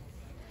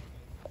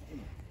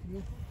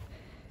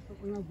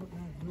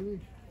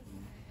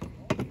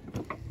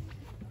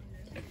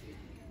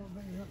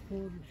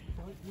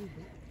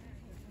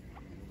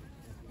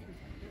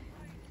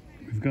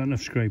 We've got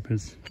enough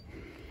scrapers.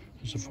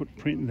 There's a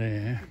footprint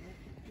there.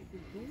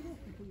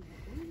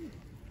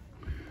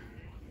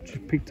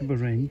 Just picked up a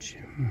wrench.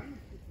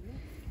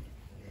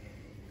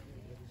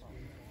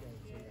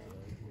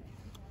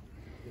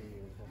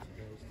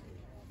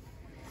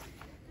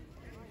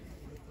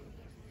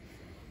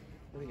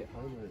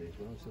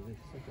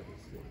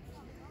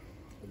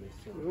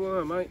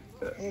 All right,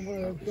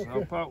 mate.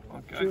 Help out.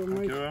 Okay. Thank you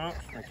very much.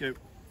 Thank you.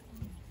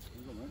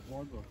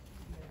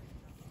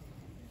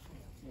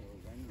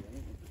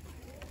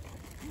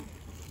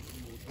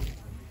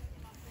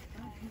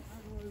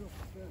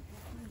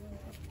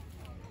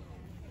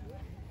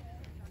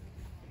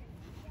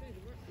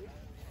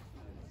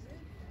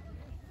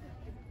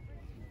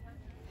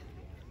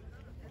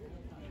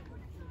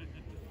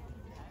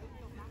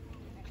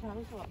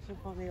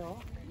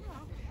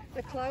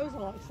 The clothes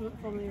are like something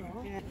from the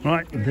ark.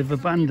 Right, they've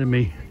abandoned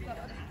me.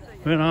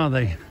 Where are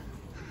they?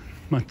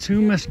 My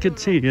 2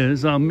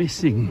 musketeers are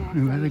missing.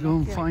 We better go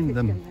and find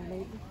them.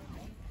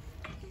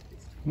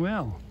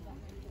 Well,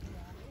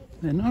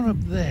 they're not up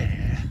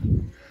there.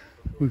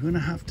 We're going to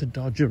have to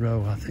dodge a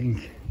row, I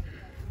think,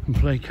 and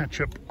play catch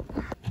up.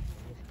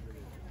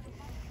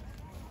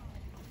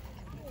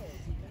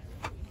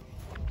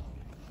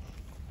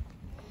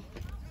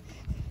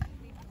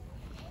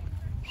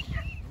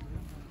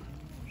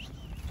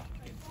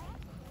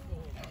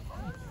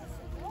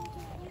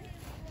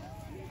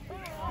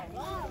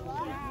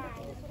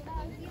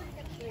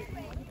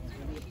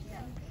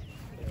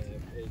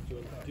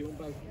 Do you want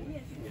both? Yeah.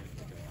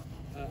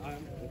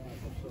 I'm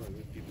sorry,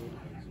 with people.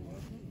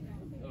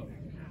 Oh.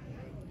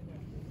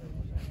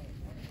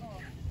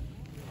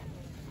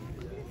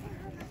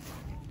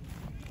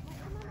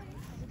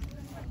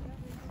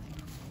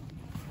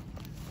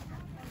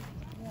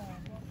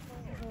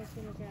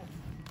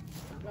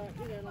 Like,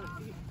 you know, like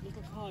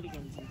little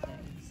cardigans and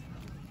things.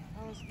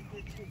 I was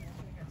thinking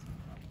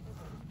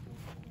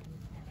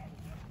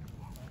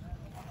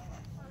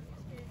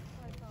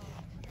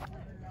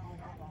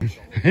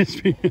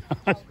It's been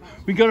hard.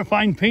 We got to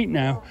find Pete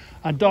now.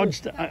 I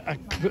dodged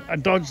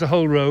the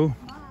whole row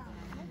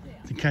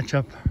to catch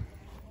up.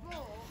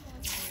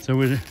 So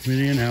we're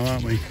here now,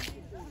 aren't we?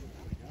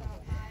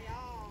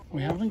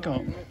 We haven't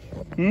got.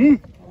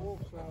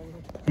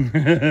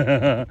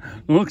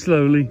 Walk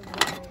slowly.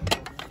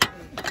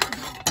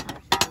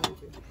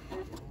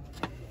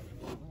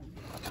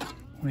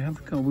 We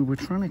haven't got. We were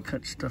trying to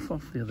cut stuff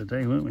off the other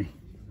day, weren't we?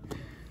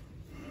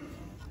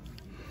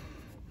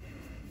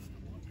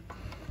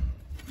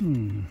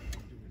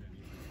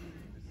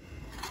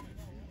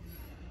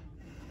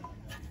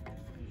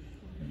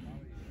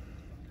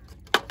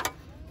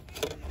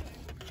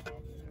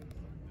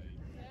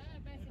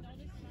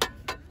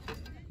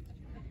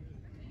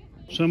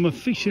 So I'm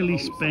officially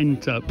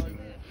spent up.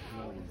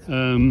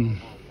 So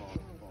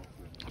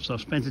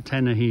I've spent a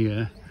tenner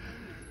here,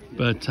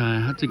 but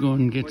I had to go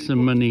and get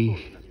some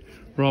money.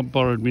 Rob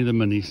borrowed me the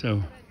money,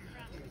 so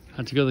I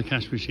had to go to the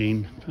cash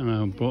machine and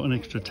I bought an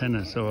extra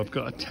tenner. So I've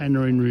got a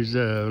tenner in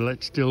reserve.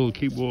 Let's still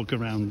keep walking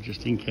around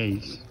just in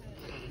case.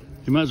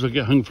 You might as well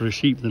get hung for a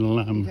sheep than a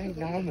lamb.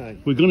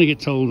 We're going to get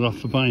told off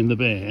for buying the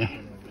bear.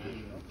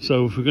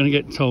 So if we're going to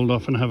get told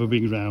off and have a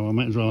big row, I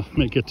might as well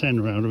make a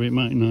tenner out of it,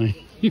 mightn't I?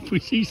 If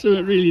we see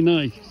something really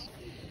nice.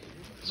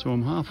 So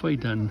I'm halfway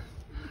done.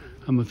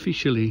 I'm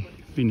officially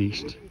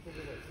finished.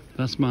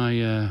 That's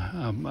my,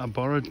 I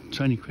borrowed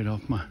 20 quid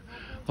off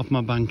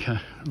my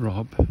banker,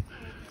 Rob.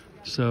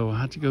 So I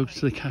had to go to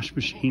the cash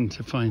machine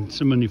to find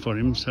some money for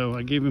him. So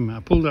I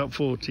pulled out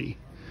 40.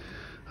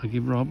 I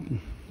give Rob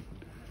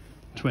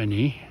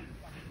 20.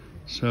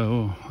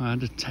 So I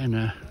had a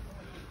tenner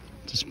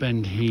to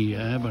spend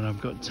here, but I've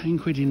got 10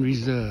 quid in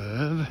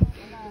reserve.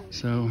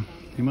 So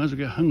you might as well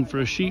get hung for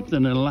a sheep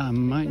than a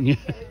lamb, mightn't you?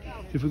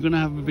 If we're going to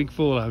have a big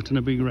fallout and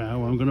a big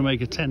row, I'm going to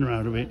make a tenner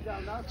out of it.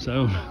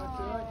 So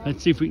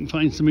let's see if we can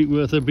find something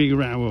worth a big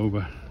row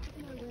over.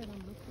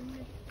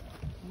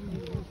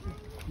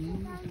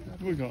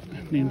 We've got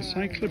the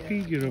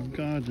Encyclopedia of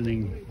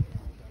Gardening.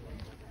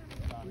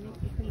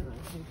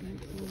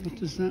 What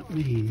does that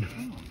mean?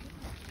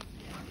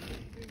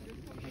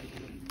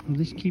 Will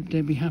this keep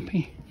Debbie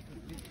happy?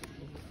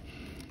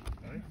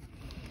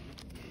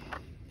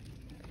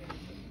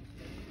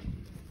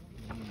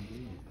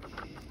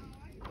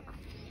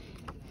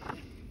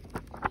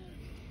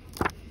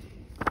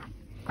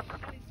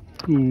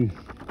 Ooh.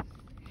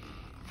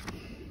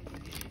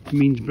 It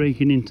means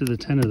breaking into the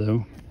tenner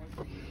though.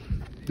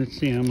 Let's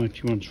see how much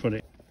he wants for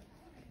it.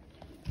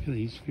 Look at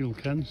these fuel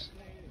cans.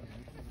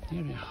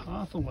 They're a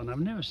Harther one. I've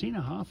never seen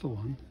a Harther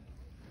one.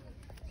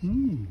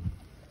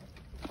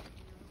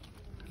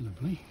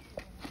 Lovely.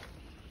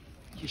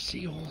 You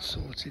see all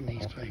sorts in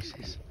these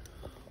places.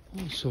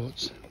 All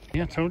sorts.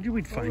 Yeah, I told you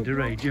we'd find a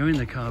radio in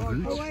the car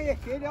boot.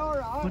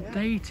 What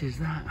date is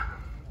that?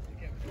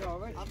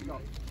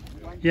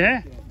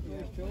 Yeah?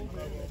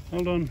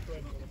 Hold on.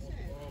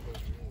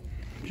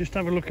 Just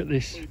have a look at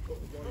this.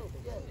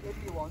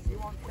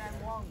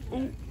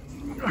 Oh.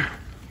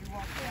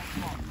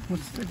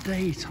 What's the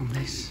date on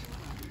this?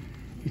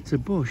 It's a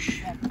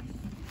Bush.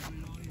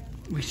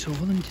 We saw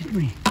them, didn't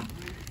we?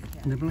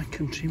 In the Black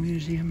Country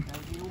Museum.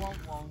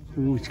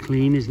 Oh, it's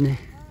clean, isn't it?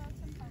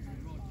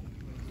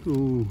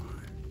 Oh,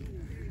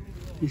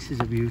 this is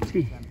a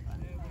beauty.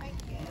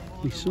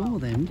 We saw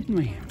them, didn't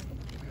we?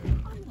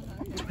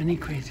 20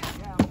 quid.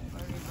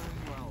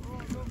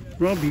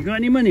 Rob, you got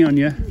any money on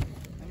you?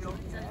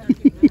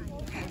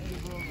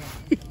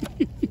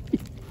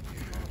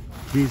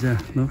 These are,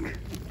 look.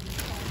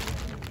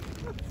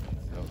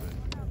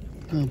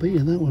 I'll bet you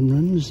that one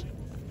runs.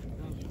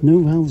 No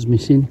valves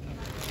missing.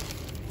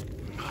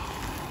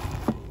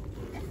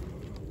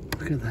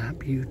 Look at that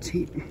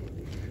beauty.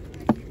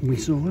 We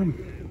saw them.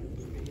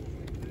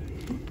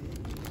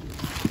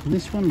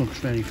 This one looks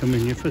very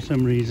familiar for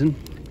some reason.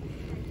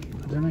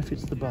 I don't know if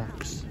it's the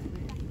box.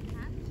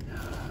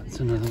 That's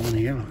another one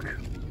here, look.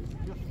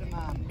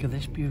 Look at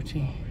this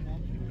beauty.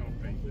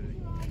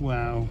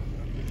 Wow.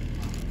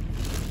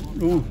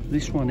 Oh,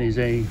 this one is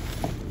a...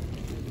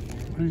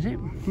 What is it?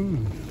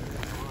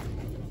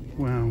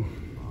 Wow.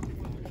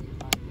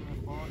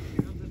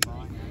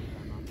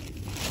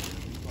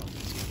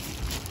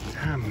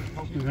 Damn,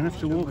 we're going to have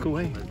to walk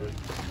away.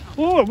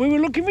 Oh, we were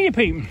looking for you,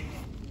 Pete.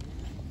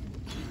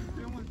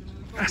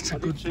 That's a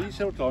good...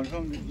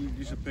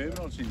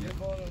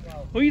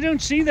 Oh, you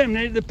don't see them,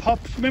 they're the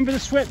pops. Remember the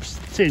Schweppes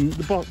tin,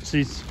 the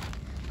boxes?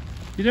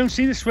 You don't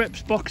see the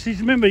Schweppes boxes.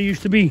 Remember, it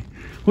used to be...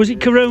 Was it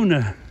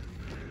Corona?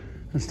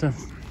 And stuff.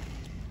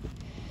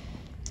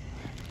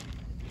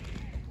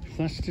 If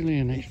that's still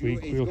here next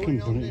week, we'll come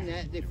for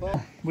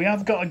it. We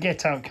have got a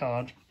get out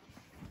card.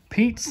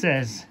 Pete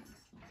says,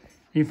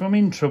 if I'm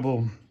in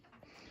trouble,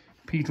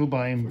 Pete will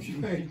buy him.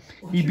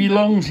 He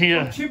belongs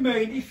here. What do you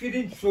mean, if you're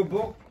in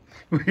trouble?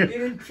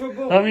 You're in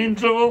trouble. I'm in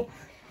trouble.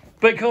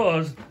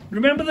 Because,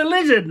 remember the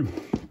lizard?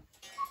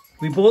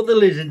 We bought the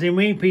lizard, didn't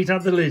we? Pete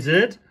had the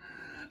lizard.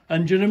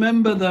 And do you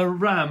remember the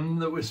ram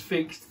that was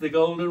fixed, the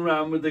golden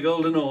ram with the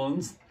golden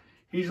horns?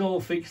 He's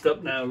all fixed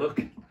up now, look.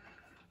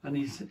 And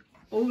he's...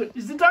 Oh,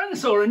 is the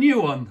dinosaur a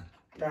new one?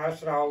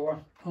 That's an old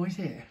one. Oh, is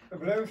it? The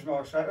blue's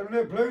nice.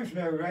 The blue's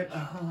new, Reg.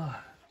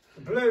 Ah.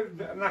 The blue,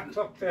 and that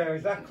clock there,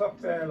 is that clock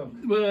there, look?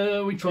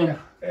 Which one?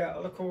 Yeah,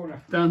 on the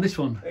corner. Down this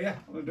one? Yeah,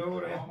 on the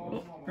door, yeah.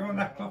 Go on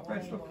that clock,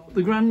 Reg, look.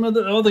 The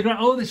grandmother... Oh,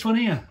 oh, this one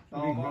here.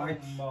 Oh,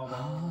 right.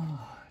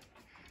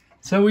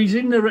 So he's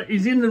in the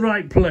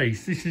right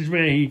place. This is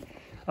where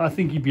I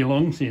think he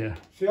belongs here.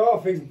 See, I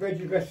think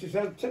Reggie's best is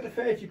take the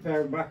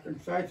 £30 back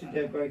and say to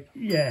Debbie.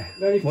 Yeah.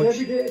 Then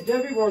if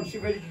Debbie wants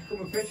it, Reggie can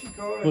come and fetch it,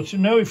 can't he? Well, she'll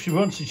know if she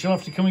wants it. She'll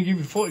have to come and give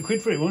you 40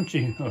 quid for it, won't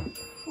she? Oh.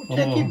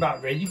 Take it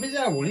back, Reggie, if they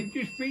don't want it,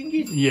 just bring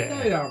it. Yeah.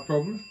 That's no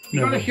problem.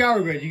 You've No. got to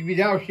shower, Reggie,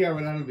 without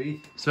showering a little bit.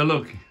 So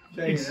look,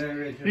 This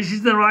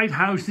the right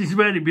house. This is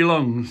where it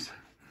belongs.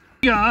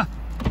 Yeah.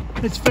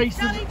 Let's face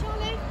Charlie.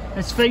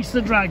 Let's face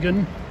the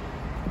dragon.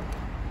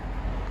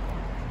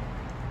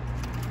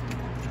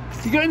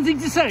 You got anything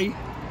to say?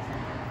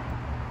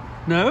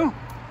 No?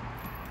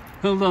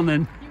 Hold on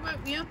then. You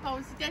woke me up. I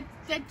was dead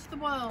to the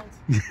world.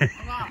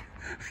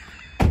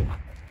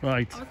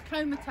 Right. I was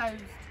comatose.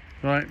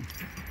 Right.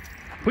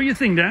 Put your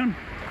thing down.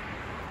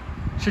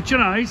 Shut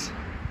your eyes.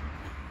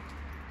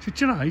 Shut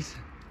your eyes.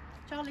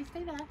 Charlie,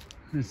 stay there.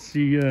 Let's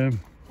see. Charlie,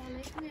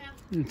 come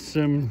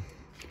here.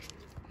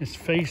 Let's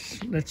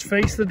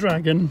face the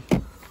dragon.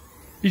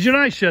 Is your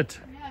eyes shut?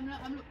 Yeah,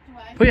 I'm looked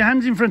away. Put your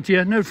hands in front of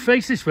you. No,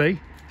 face this way.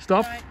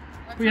 Stop. Right.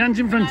 Put your hands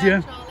in front of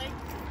you. Charlie.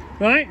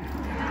 Right.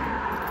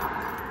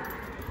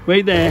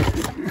 Wait there. I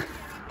can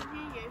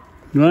hear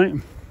you. Right.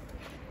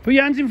 Put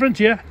your hands in front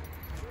of you.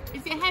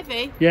 Is it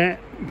heavy? Yeah.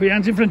 Put your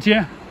hands in front of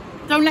you.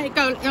 Don't let it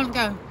go. Don't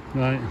go.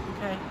 Right.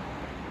 Okay.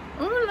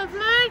 Oh,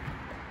 lovely.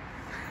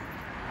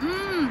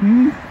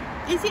 Mmm.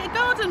 Is it a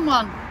garden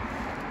one?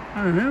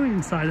 I don't know.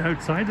 Inside,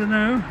 outside. I don't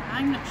know.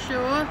 I'm not sure.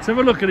 Let's have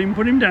a look at him.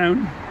 Put him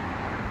down.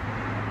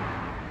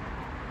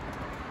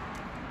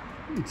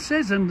 It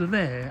says under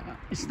there,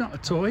 it's not a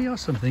toy or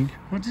something.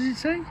 What does it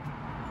say?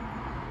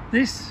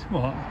 This,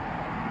 what?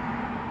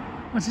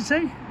 What's it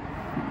say?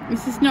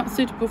 This is not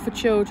suitable for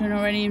children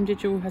or any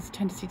individual who has a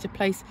tendency to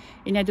place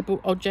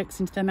inedible objects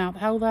into their mouth.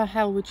 How the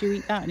hell would you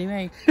eat that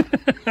anyway?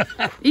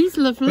 He's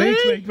lovely.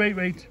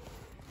 Wait.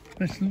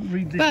 Let's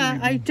read this.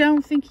 But I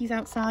don't think he's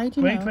outside,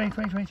 you know.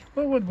 Wait.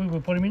 Well, we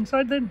will put him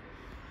inside then.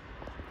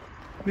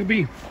 We'll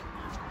be...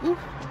 Ooh.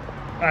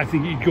 I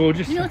think he's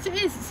gorgeous. You know what it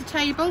is? It's a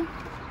table.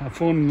 I've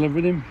fallen in love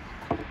with him.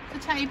 The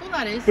table,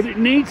 that is. But it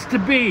needs to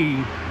be...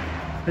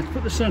 Let's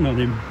put the sun on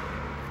him.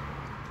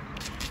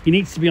 He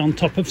needs to be on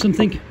top of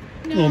something.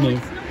 No,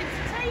 Almost. it's not.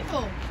 It's a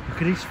table.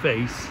 Look at his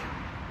face.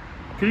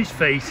 Look at his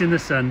face in the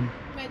sun.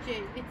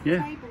 Reggie, it's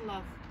Yeah. a table,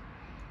 love.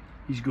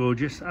 He's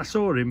gorgeous. I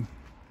saw him.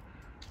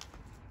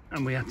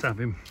 And we had to have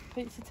him.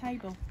 But it's a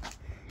table.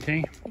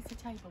 Okay. It's a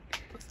table.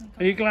 Put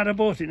something Are you glad I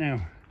bought it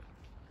now?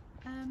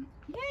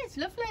 Yeah, it's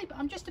lovely, but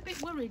I'm just a bit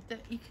worried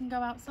that you can go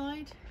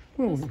outside.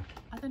 Well,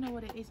 I don't know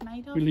what it is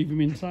made of. we leave him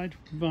inside.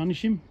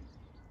 Varnish him.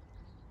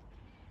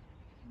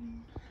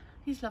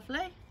 He's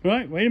lovely.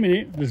 Right, wait a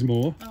minute. There's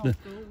more. Oh, There-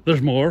 cool.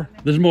 There's more.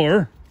 There's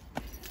more.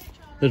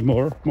 There's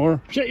more.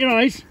 More. Shut your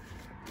eyes.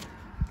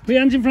 Put your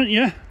hands in front of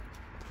you.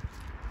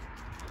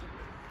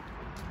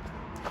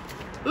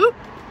 Ooh.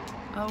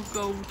 Oh,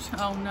 God.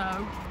 Oh,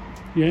 no.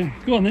 Yeah,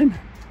 go on then.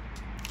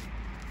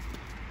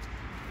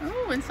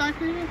 Oh,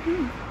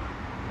 encyclopedia.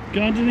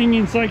 Gardening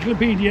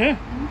encyclopedia.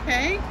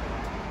 Okay.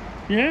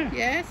 Yeah.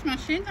 Yeah,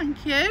 smashing.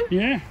 Thank you.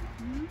 Yeah.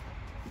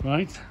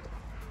 Right.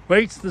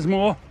 Wait, there's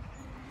more.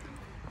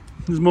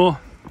 There's more.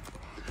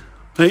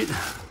 Wait.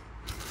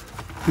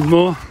 There's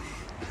more.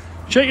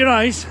 Shut your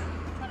eyes.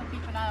 I'm trying to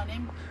keep an eye on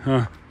him.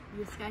 Huh.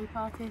 The escape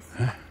artist.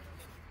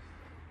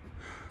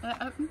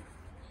 Open.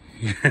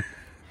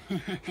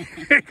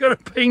 Gotta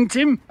paint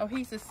him. Oh,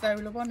 he's a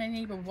solar one, and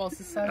he was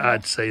a solar.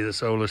 I'd say the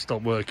solar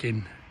stopped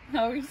working.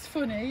 Oh, he's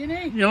funny, isn't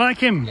he? You like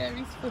him? Yeah,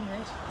 he's funny.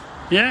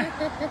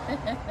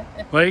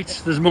 Yeah?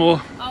 Wait, there's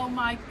more. Oh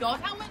my God,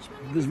 how much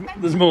money There's, you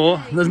spent there's on more.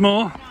 today? There's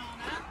more.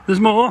 There's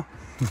more.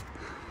 There's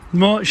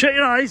more. Shut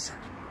your eyes.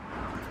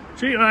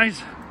 Shut your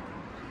eyes.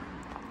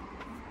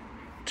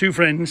 Two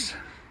friends.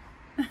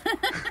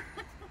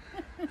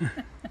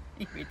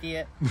 You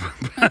idiot.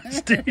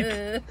 Plastic.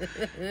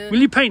 Will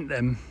you paint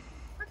them?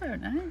 I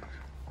don't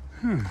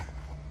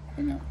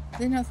know.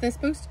 They're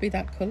supposed to be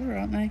that colour,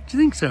 aren't they? Do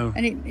you think so?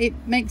 And it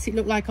makes it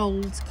look like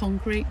old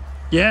concrete.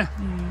 Yeah.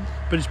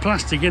 But it's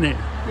plastic, isn't it?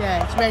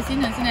 Yeah, it's resin,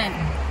 isn't it?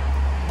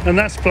 And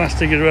that's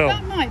plastic as well.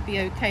 That might be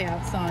okay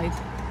outside.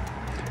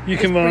 You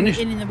Just can bring varnish.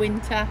 it in the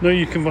winter. No,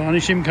 you can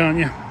varnish him, can't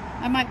you?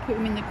 I might put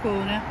him in the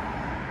corner.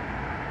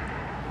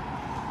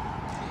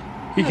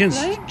 He can.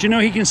 Lovely. Do you know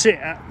he can sit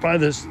by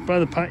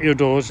the patio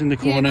doors in the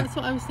Yeah, corner that's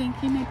what I was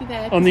thinking. Maybe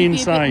there. On 'cause the it'd be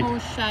inside. A bit more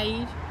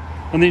shade.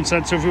 on the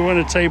inside. So if we want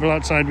a table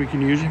outside, we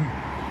can use him.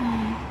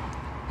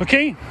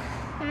 Okay.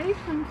 Okay,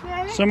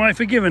 thank you. So am I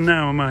forgiven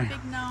now? Am I?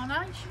 Big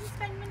nana, you shouldn't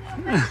spend money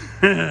on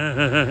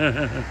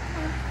that.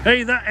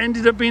 Hey, that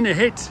ended up being a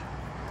hit.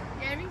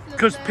 Yeah, he's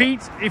Because lovely.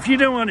 Pete, if you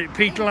don't want it,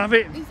 Pete will have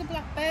it. He's a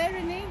black bear,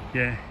 isn't he?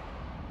 Yeah.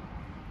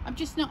 I'm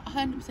just not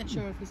 100%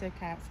 sure if he's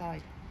okay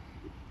outside.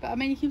 But I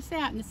mean, you can stay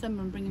out in the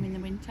summer and bring him in the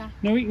winter.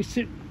 No, he can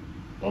sit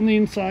on the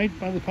inside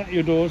by the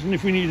patio doors, and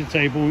if we need a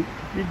table,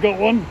 we've got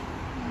one.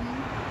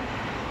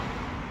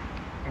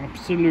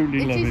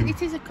 Absolutely love him.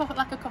 It is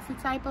like a coffee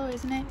table,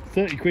 isn't it?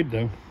 30 quid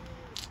though.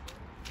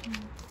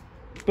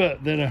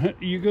 But then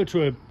you go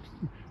to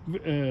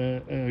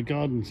a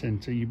garden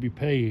centre, you'd be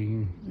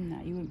paying. No,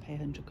 you wouldn't pay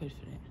 100 quid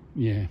for it.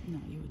 Yeah, No,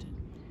 you wouldn't.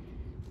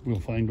 we'll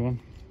find one.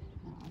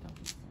 No, I don't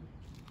think so.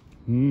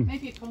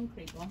 Maybe a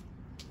concrete one.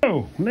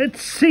 So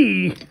let's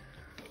see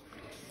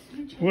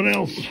what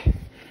else.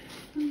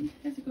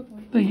 That's a good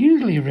one. They're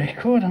usually a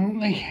record, aren't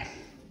they?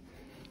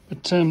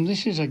 But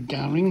this is a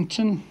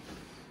Garrington.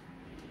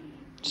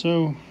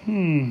 So,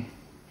 the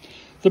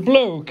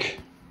bloke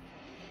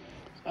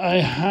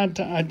at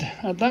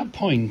that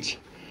point,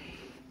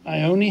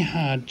 I only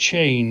had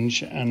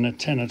change and a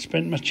tenner. I'd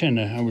spent my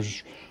tenner. I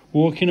was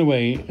walking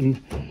away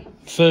and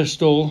first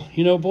stall,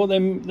 you know, bought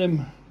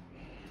them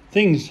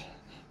things,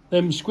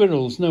 them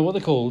squirrels. No, what are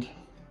they called?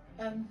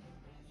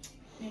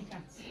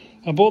 Meerkats.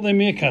 I bought them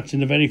meerkats in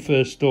the very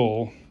first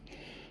stall.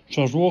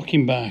 So I was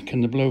walking back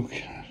and the bloke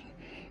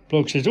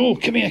says, "Oh,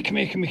 come here.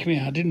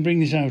 I didn't bring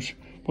this out.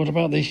 What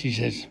about this?" he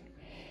says.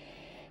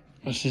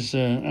 I says,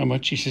 "How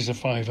much?" He says,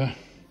 £5.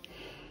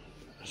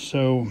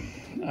 So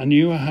I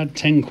knew I had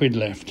 10 quid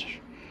left.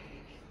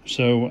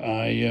 So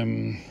I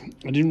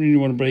didn't really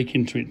want to break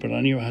into it, but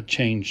I knew I had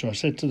change. So I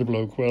said to the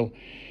bloke, "Well,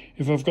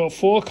 if I've got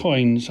 4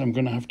 coins, I'm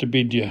going to have to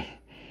bid you.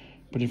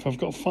 But if I've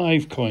got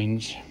 5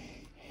 coins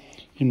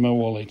in my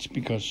wallet,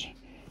 because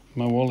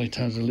my wallet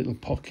has a little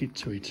pocket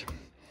to it.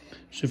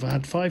 So if I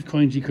had 5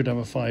 coins, he could have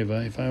a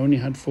 £5. If I only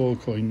had 4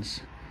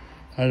 coins,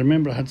 I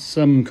remember I had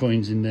some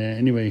coins in there.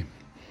 Anyway,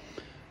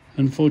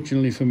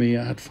 unfortunately for me,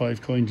 I had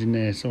 5 coins in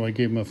there, so I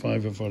gave him a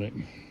 £5 for it.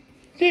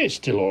 Yeah, it's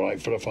still all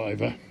right for a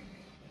 £5.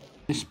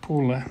 This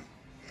puller,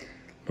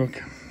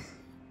 look,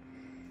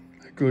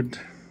 a good,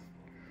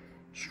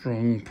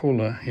 strong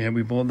puller. Yeah,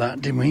 we bought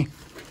that, didn't we?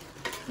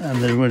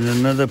 And there was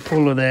another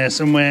puller there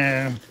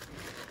somewhere.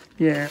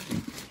 Yeah,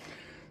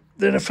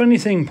 they're a funny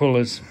thing,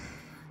 pullers.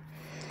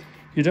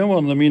 You don't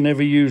want them, you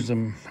never use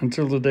them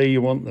until the day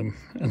you want them,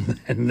 and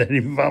then they're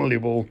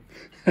invaluable.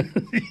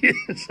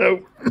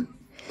 So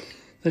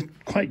they're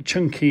quite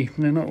chunky.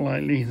 They're not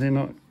lightly. They're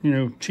not, you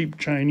know, cheap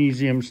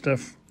Chinesium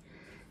stuff.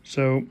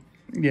 So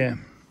yeah,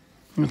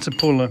 that's a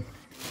puller.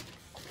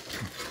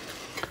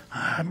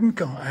 I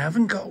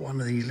haven't got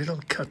one of these little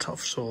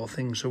cut-off saw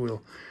things,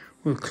 so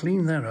we'll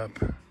clean that up.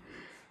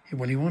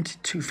 Well, he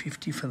wanted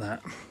 $2.50 for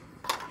that,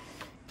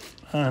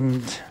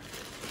 and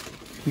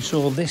we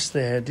saw this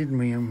there, didn't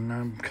we? And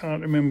I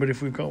can't remember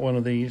if we've got one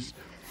of these.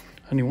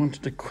 And he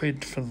wanted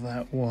 £1 for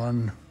that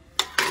one.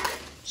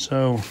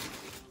 So,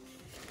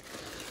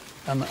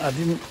 and I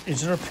didn't.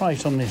 Is there a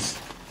price on this?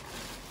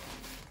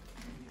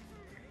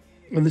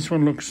 Well, this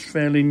one looks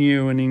fairly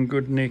new and in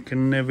good nick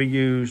and never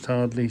used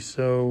hardly.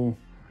 So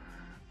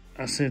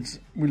I said,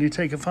 will you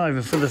take a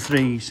 £5 for the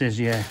 3? He says,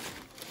 yeah.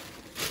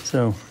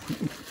 So,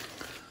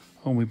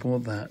 oh, we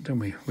bought that, don't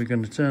we? We're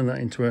going to turn that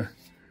into a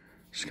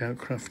Scout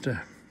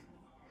Crafter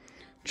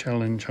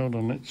challenge. Hold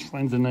on, let's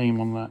find the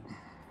name on that.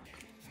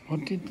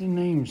 What did the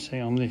name say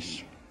on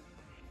this?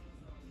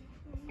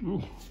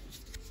 Ooh.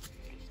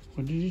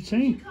 What did it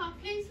say?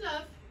 Please,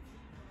 love.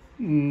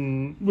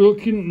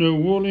 Wilkin, no,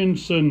 Wally &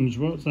 Sons.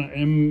 What's that?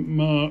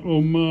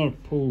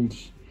 Marples.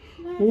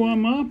 No. Oh,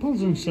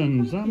 Marples and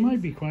Sons. That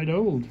might be quite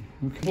old.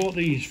 We bought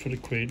these for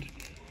 £1.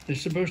 They're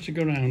supposed to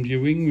go around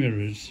your wing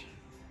mirrors.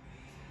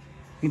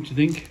 What do you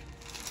think?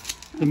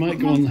 They might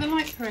go on the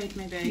light parade,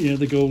 maybe. Yeah,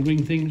 the gold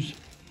wing things.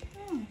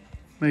 Oh.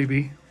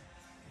 Maybe.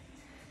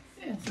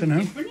 Yeah, Don't know.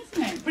 Different,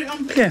 isn't it? Put it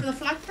on for the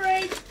flag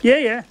parade.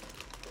 Yeah.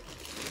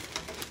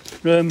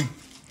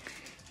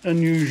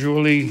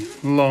 Unusually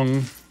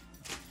long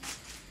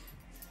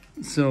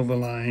silver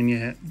line,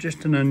 yeah.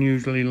 Just an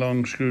unusually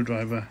long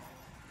screwdriver.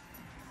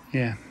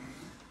 Yeah.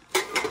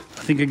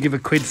 I think I'd give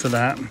 £1 for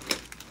that.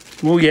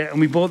 Oh yeah, and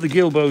we bought the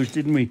Gilbows,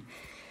 didn't we?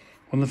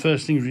 One of the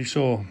first things we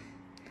saw.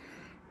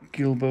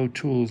 Gilbo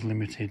Tools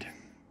Limited.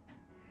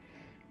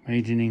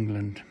 Made in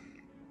England.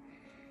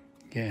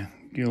 Yeah,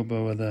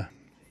 Gilbo are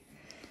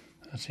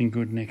that's in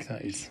good nick,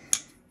 that is.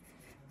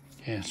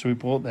 Yeah, so we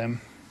bought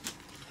them.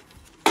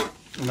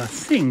 And I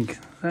think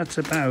that's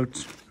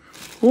about...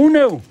 Oh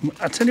no,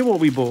 I'll tell you what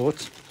we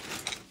bought.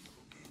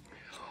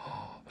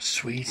 Oh,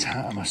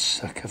 sweetheart, I'm a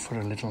sucker for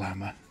a little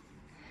hammer.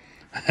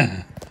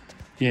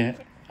 Yeah,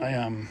 I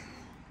am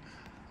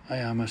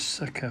a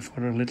sucker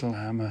for a little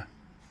hammer.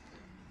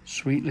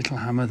 Sweet little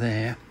hammer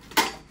there.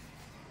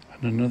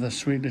 And another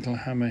sweet little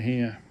hammer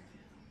here.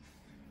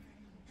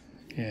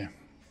 Yeah.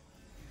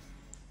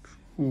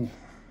 Ooh.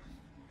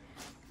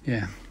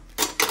 Yeah.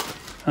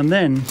 And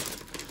then...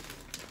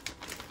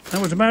 that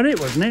was about it,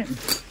 wasn't it?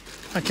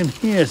 I can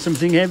hear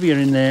something heavier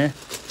in there.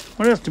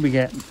 What else did we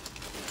get?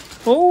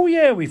 Oh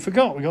yeah, we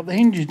forgot. We got the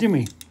hinges, didn't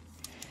we?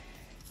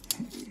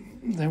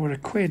 They were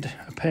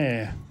 £1 a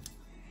pair.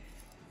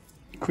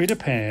 £1 a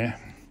pair.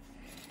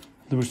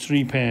 There was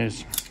 3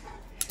 pairs.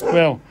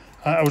 Well,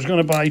 I was going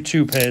to buy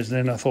 2 pairs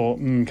then. I thought,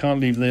 can't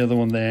leave the other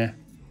one there.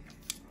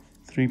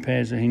 3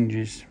 pairs of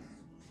hinges.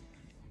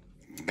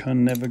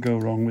 Can never go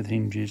wrong with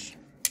hinges.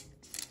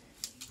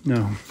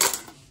 No.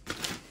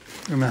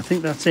 And I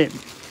think that's it.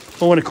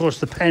 Oh, and of course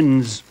the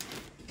pens.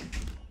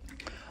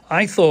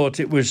 I thought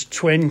it was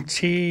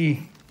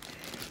 20.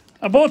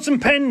 I bought some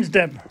pens,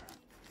 Deb.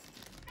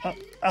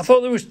 I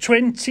thought there was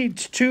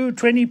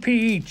 20p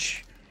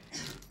each.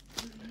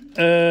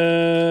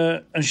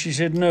 And she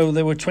said no,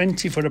 there were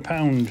 20 for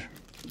 £1.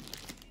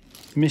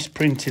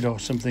 Misprinted or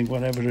something,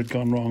 whatever had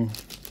gone wrong.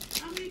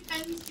 How many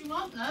pens do you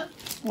want, love?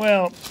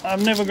 Well,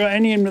 I've never got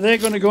any in. They're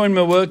going to go in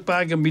my work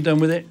bag and be done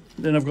with it.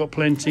 Then I've got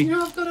plenty. You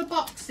know, I've got a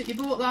box that you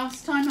bought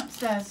last time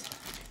upstairs.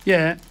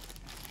 Yeah.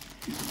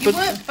 Your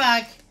work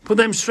bag. Put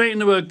them straight in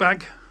the work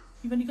bag.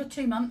 You've only got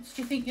 2 months.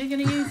 Do you think you're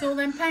going to use all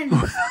them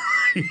pens?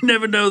 You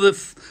never know the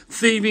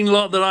thieving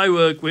lot that I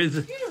work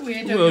with. You're a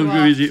weirdo, you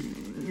are. Is it?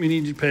 We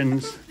needed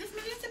pens. There's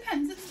millions of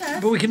pens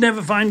upstairs. But we can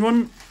never find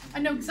one. I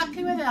know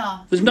exactly where they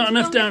are. There's not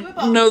enough down.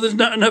 No, there's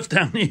not enough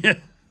down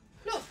here.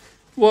 Look.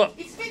 What?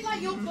 It's a bit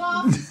like your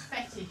glasses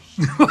fetish.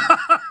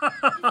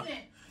 Isn't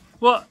it?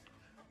 What?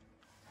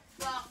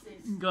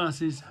 Glasses.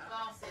 Glasses.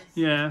 Glasses.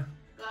 Yeah.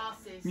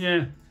 Glasses.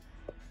 Yeah.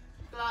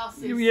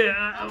 Glasses.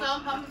 Yeah. Hold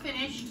on, haven't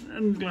finished.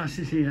 And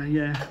glasses here,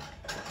 yeah.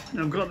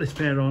 I've got this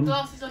pair on.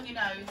 Glasses on your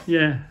nose.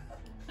 Yeah.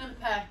 Another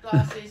pair.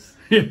 Glasses.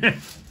 Yeah.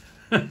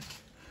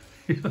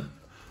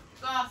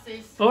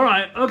 Glasses. All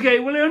right. Okay.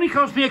 Well, it only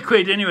cost me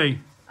 £1 anyway.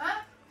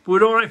 Huh? But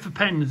we're all right for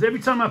pens. Every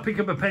time I pick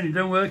up a pen, it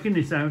don't work in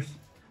this house.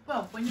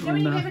 Well, when you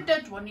give a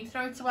dud one, you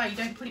throw it away. You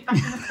don't put it back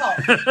in the pot.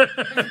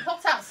 There's a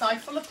pot outside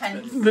full of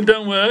pens. They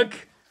don't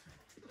work.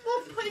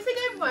 Well, if they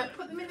don't work,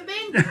 put them in the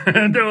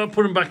bin. Don't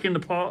put them back in the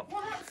pot.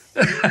 Well, that's...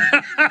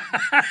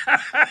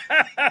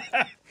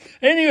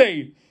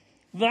 Anyway,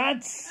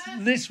 that's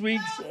this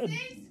week's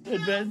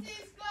advent.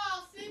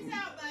 Glasses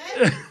out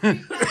there. I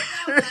think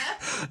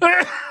there's a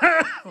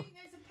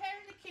pair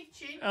in the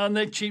kitchen. And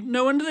they're cheap.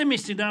 No wonder they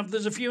missed it out.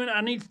 There's a few.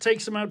 I need to take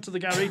some out to the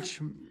garage.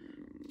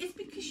 It's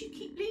because you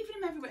keep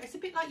leaving them everywhere. It's a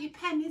bit like your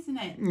pen, isn't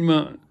it?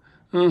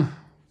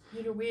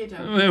 You're a weirdo.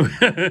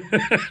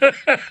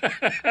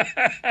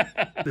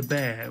 The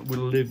bear will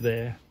live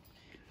there.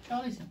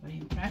 Charlie's not very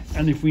impressed.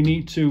 And if we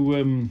need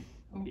to,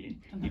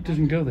 it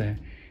doesn't go there.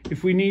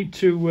 If we need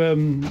to,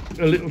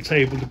 a little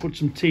table to put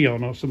some tea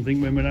on or something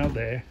when we're out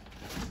there.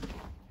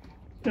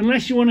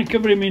 Unless you want to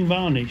cover him in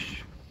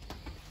varnish.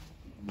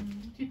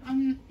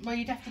 Well,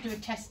 you'd have to do a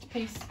test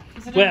piece.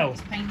 'Cause I don't Well, want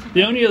to paint it.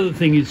 the only other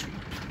thing is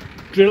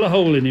drill a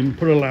hole in him,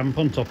 put a lamp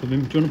on top of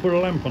him. Do you want to put a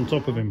lamp on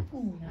top of him?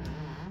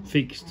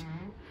 Fixed.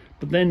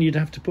 But then you'd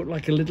have to put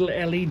like a little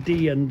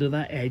LED under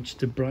that edge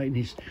to brighten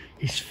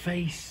his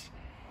face.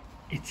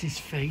 It's his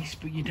face,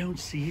 but you don't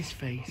see his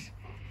face.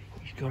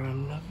 He's got a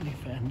lovely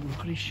face. Look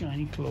at his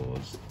shiny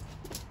claws.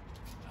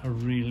 I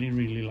really,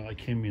 really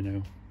like him, you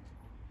know.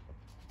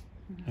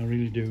 I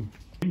really do.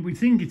 We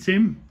think it's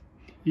him.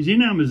 He's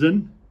in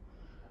Amazon.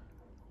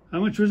 How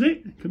much was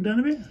it? Come down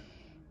a bit.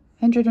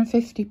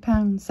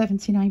 £150,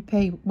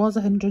 79p. Was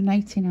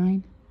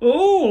 189.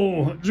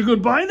 Oh, it's a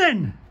good buy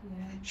then.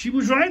 Yeah. She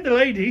was right, the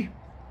lady.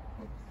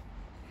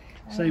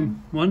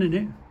 Same one,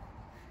 innit?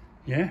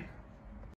 Yeah.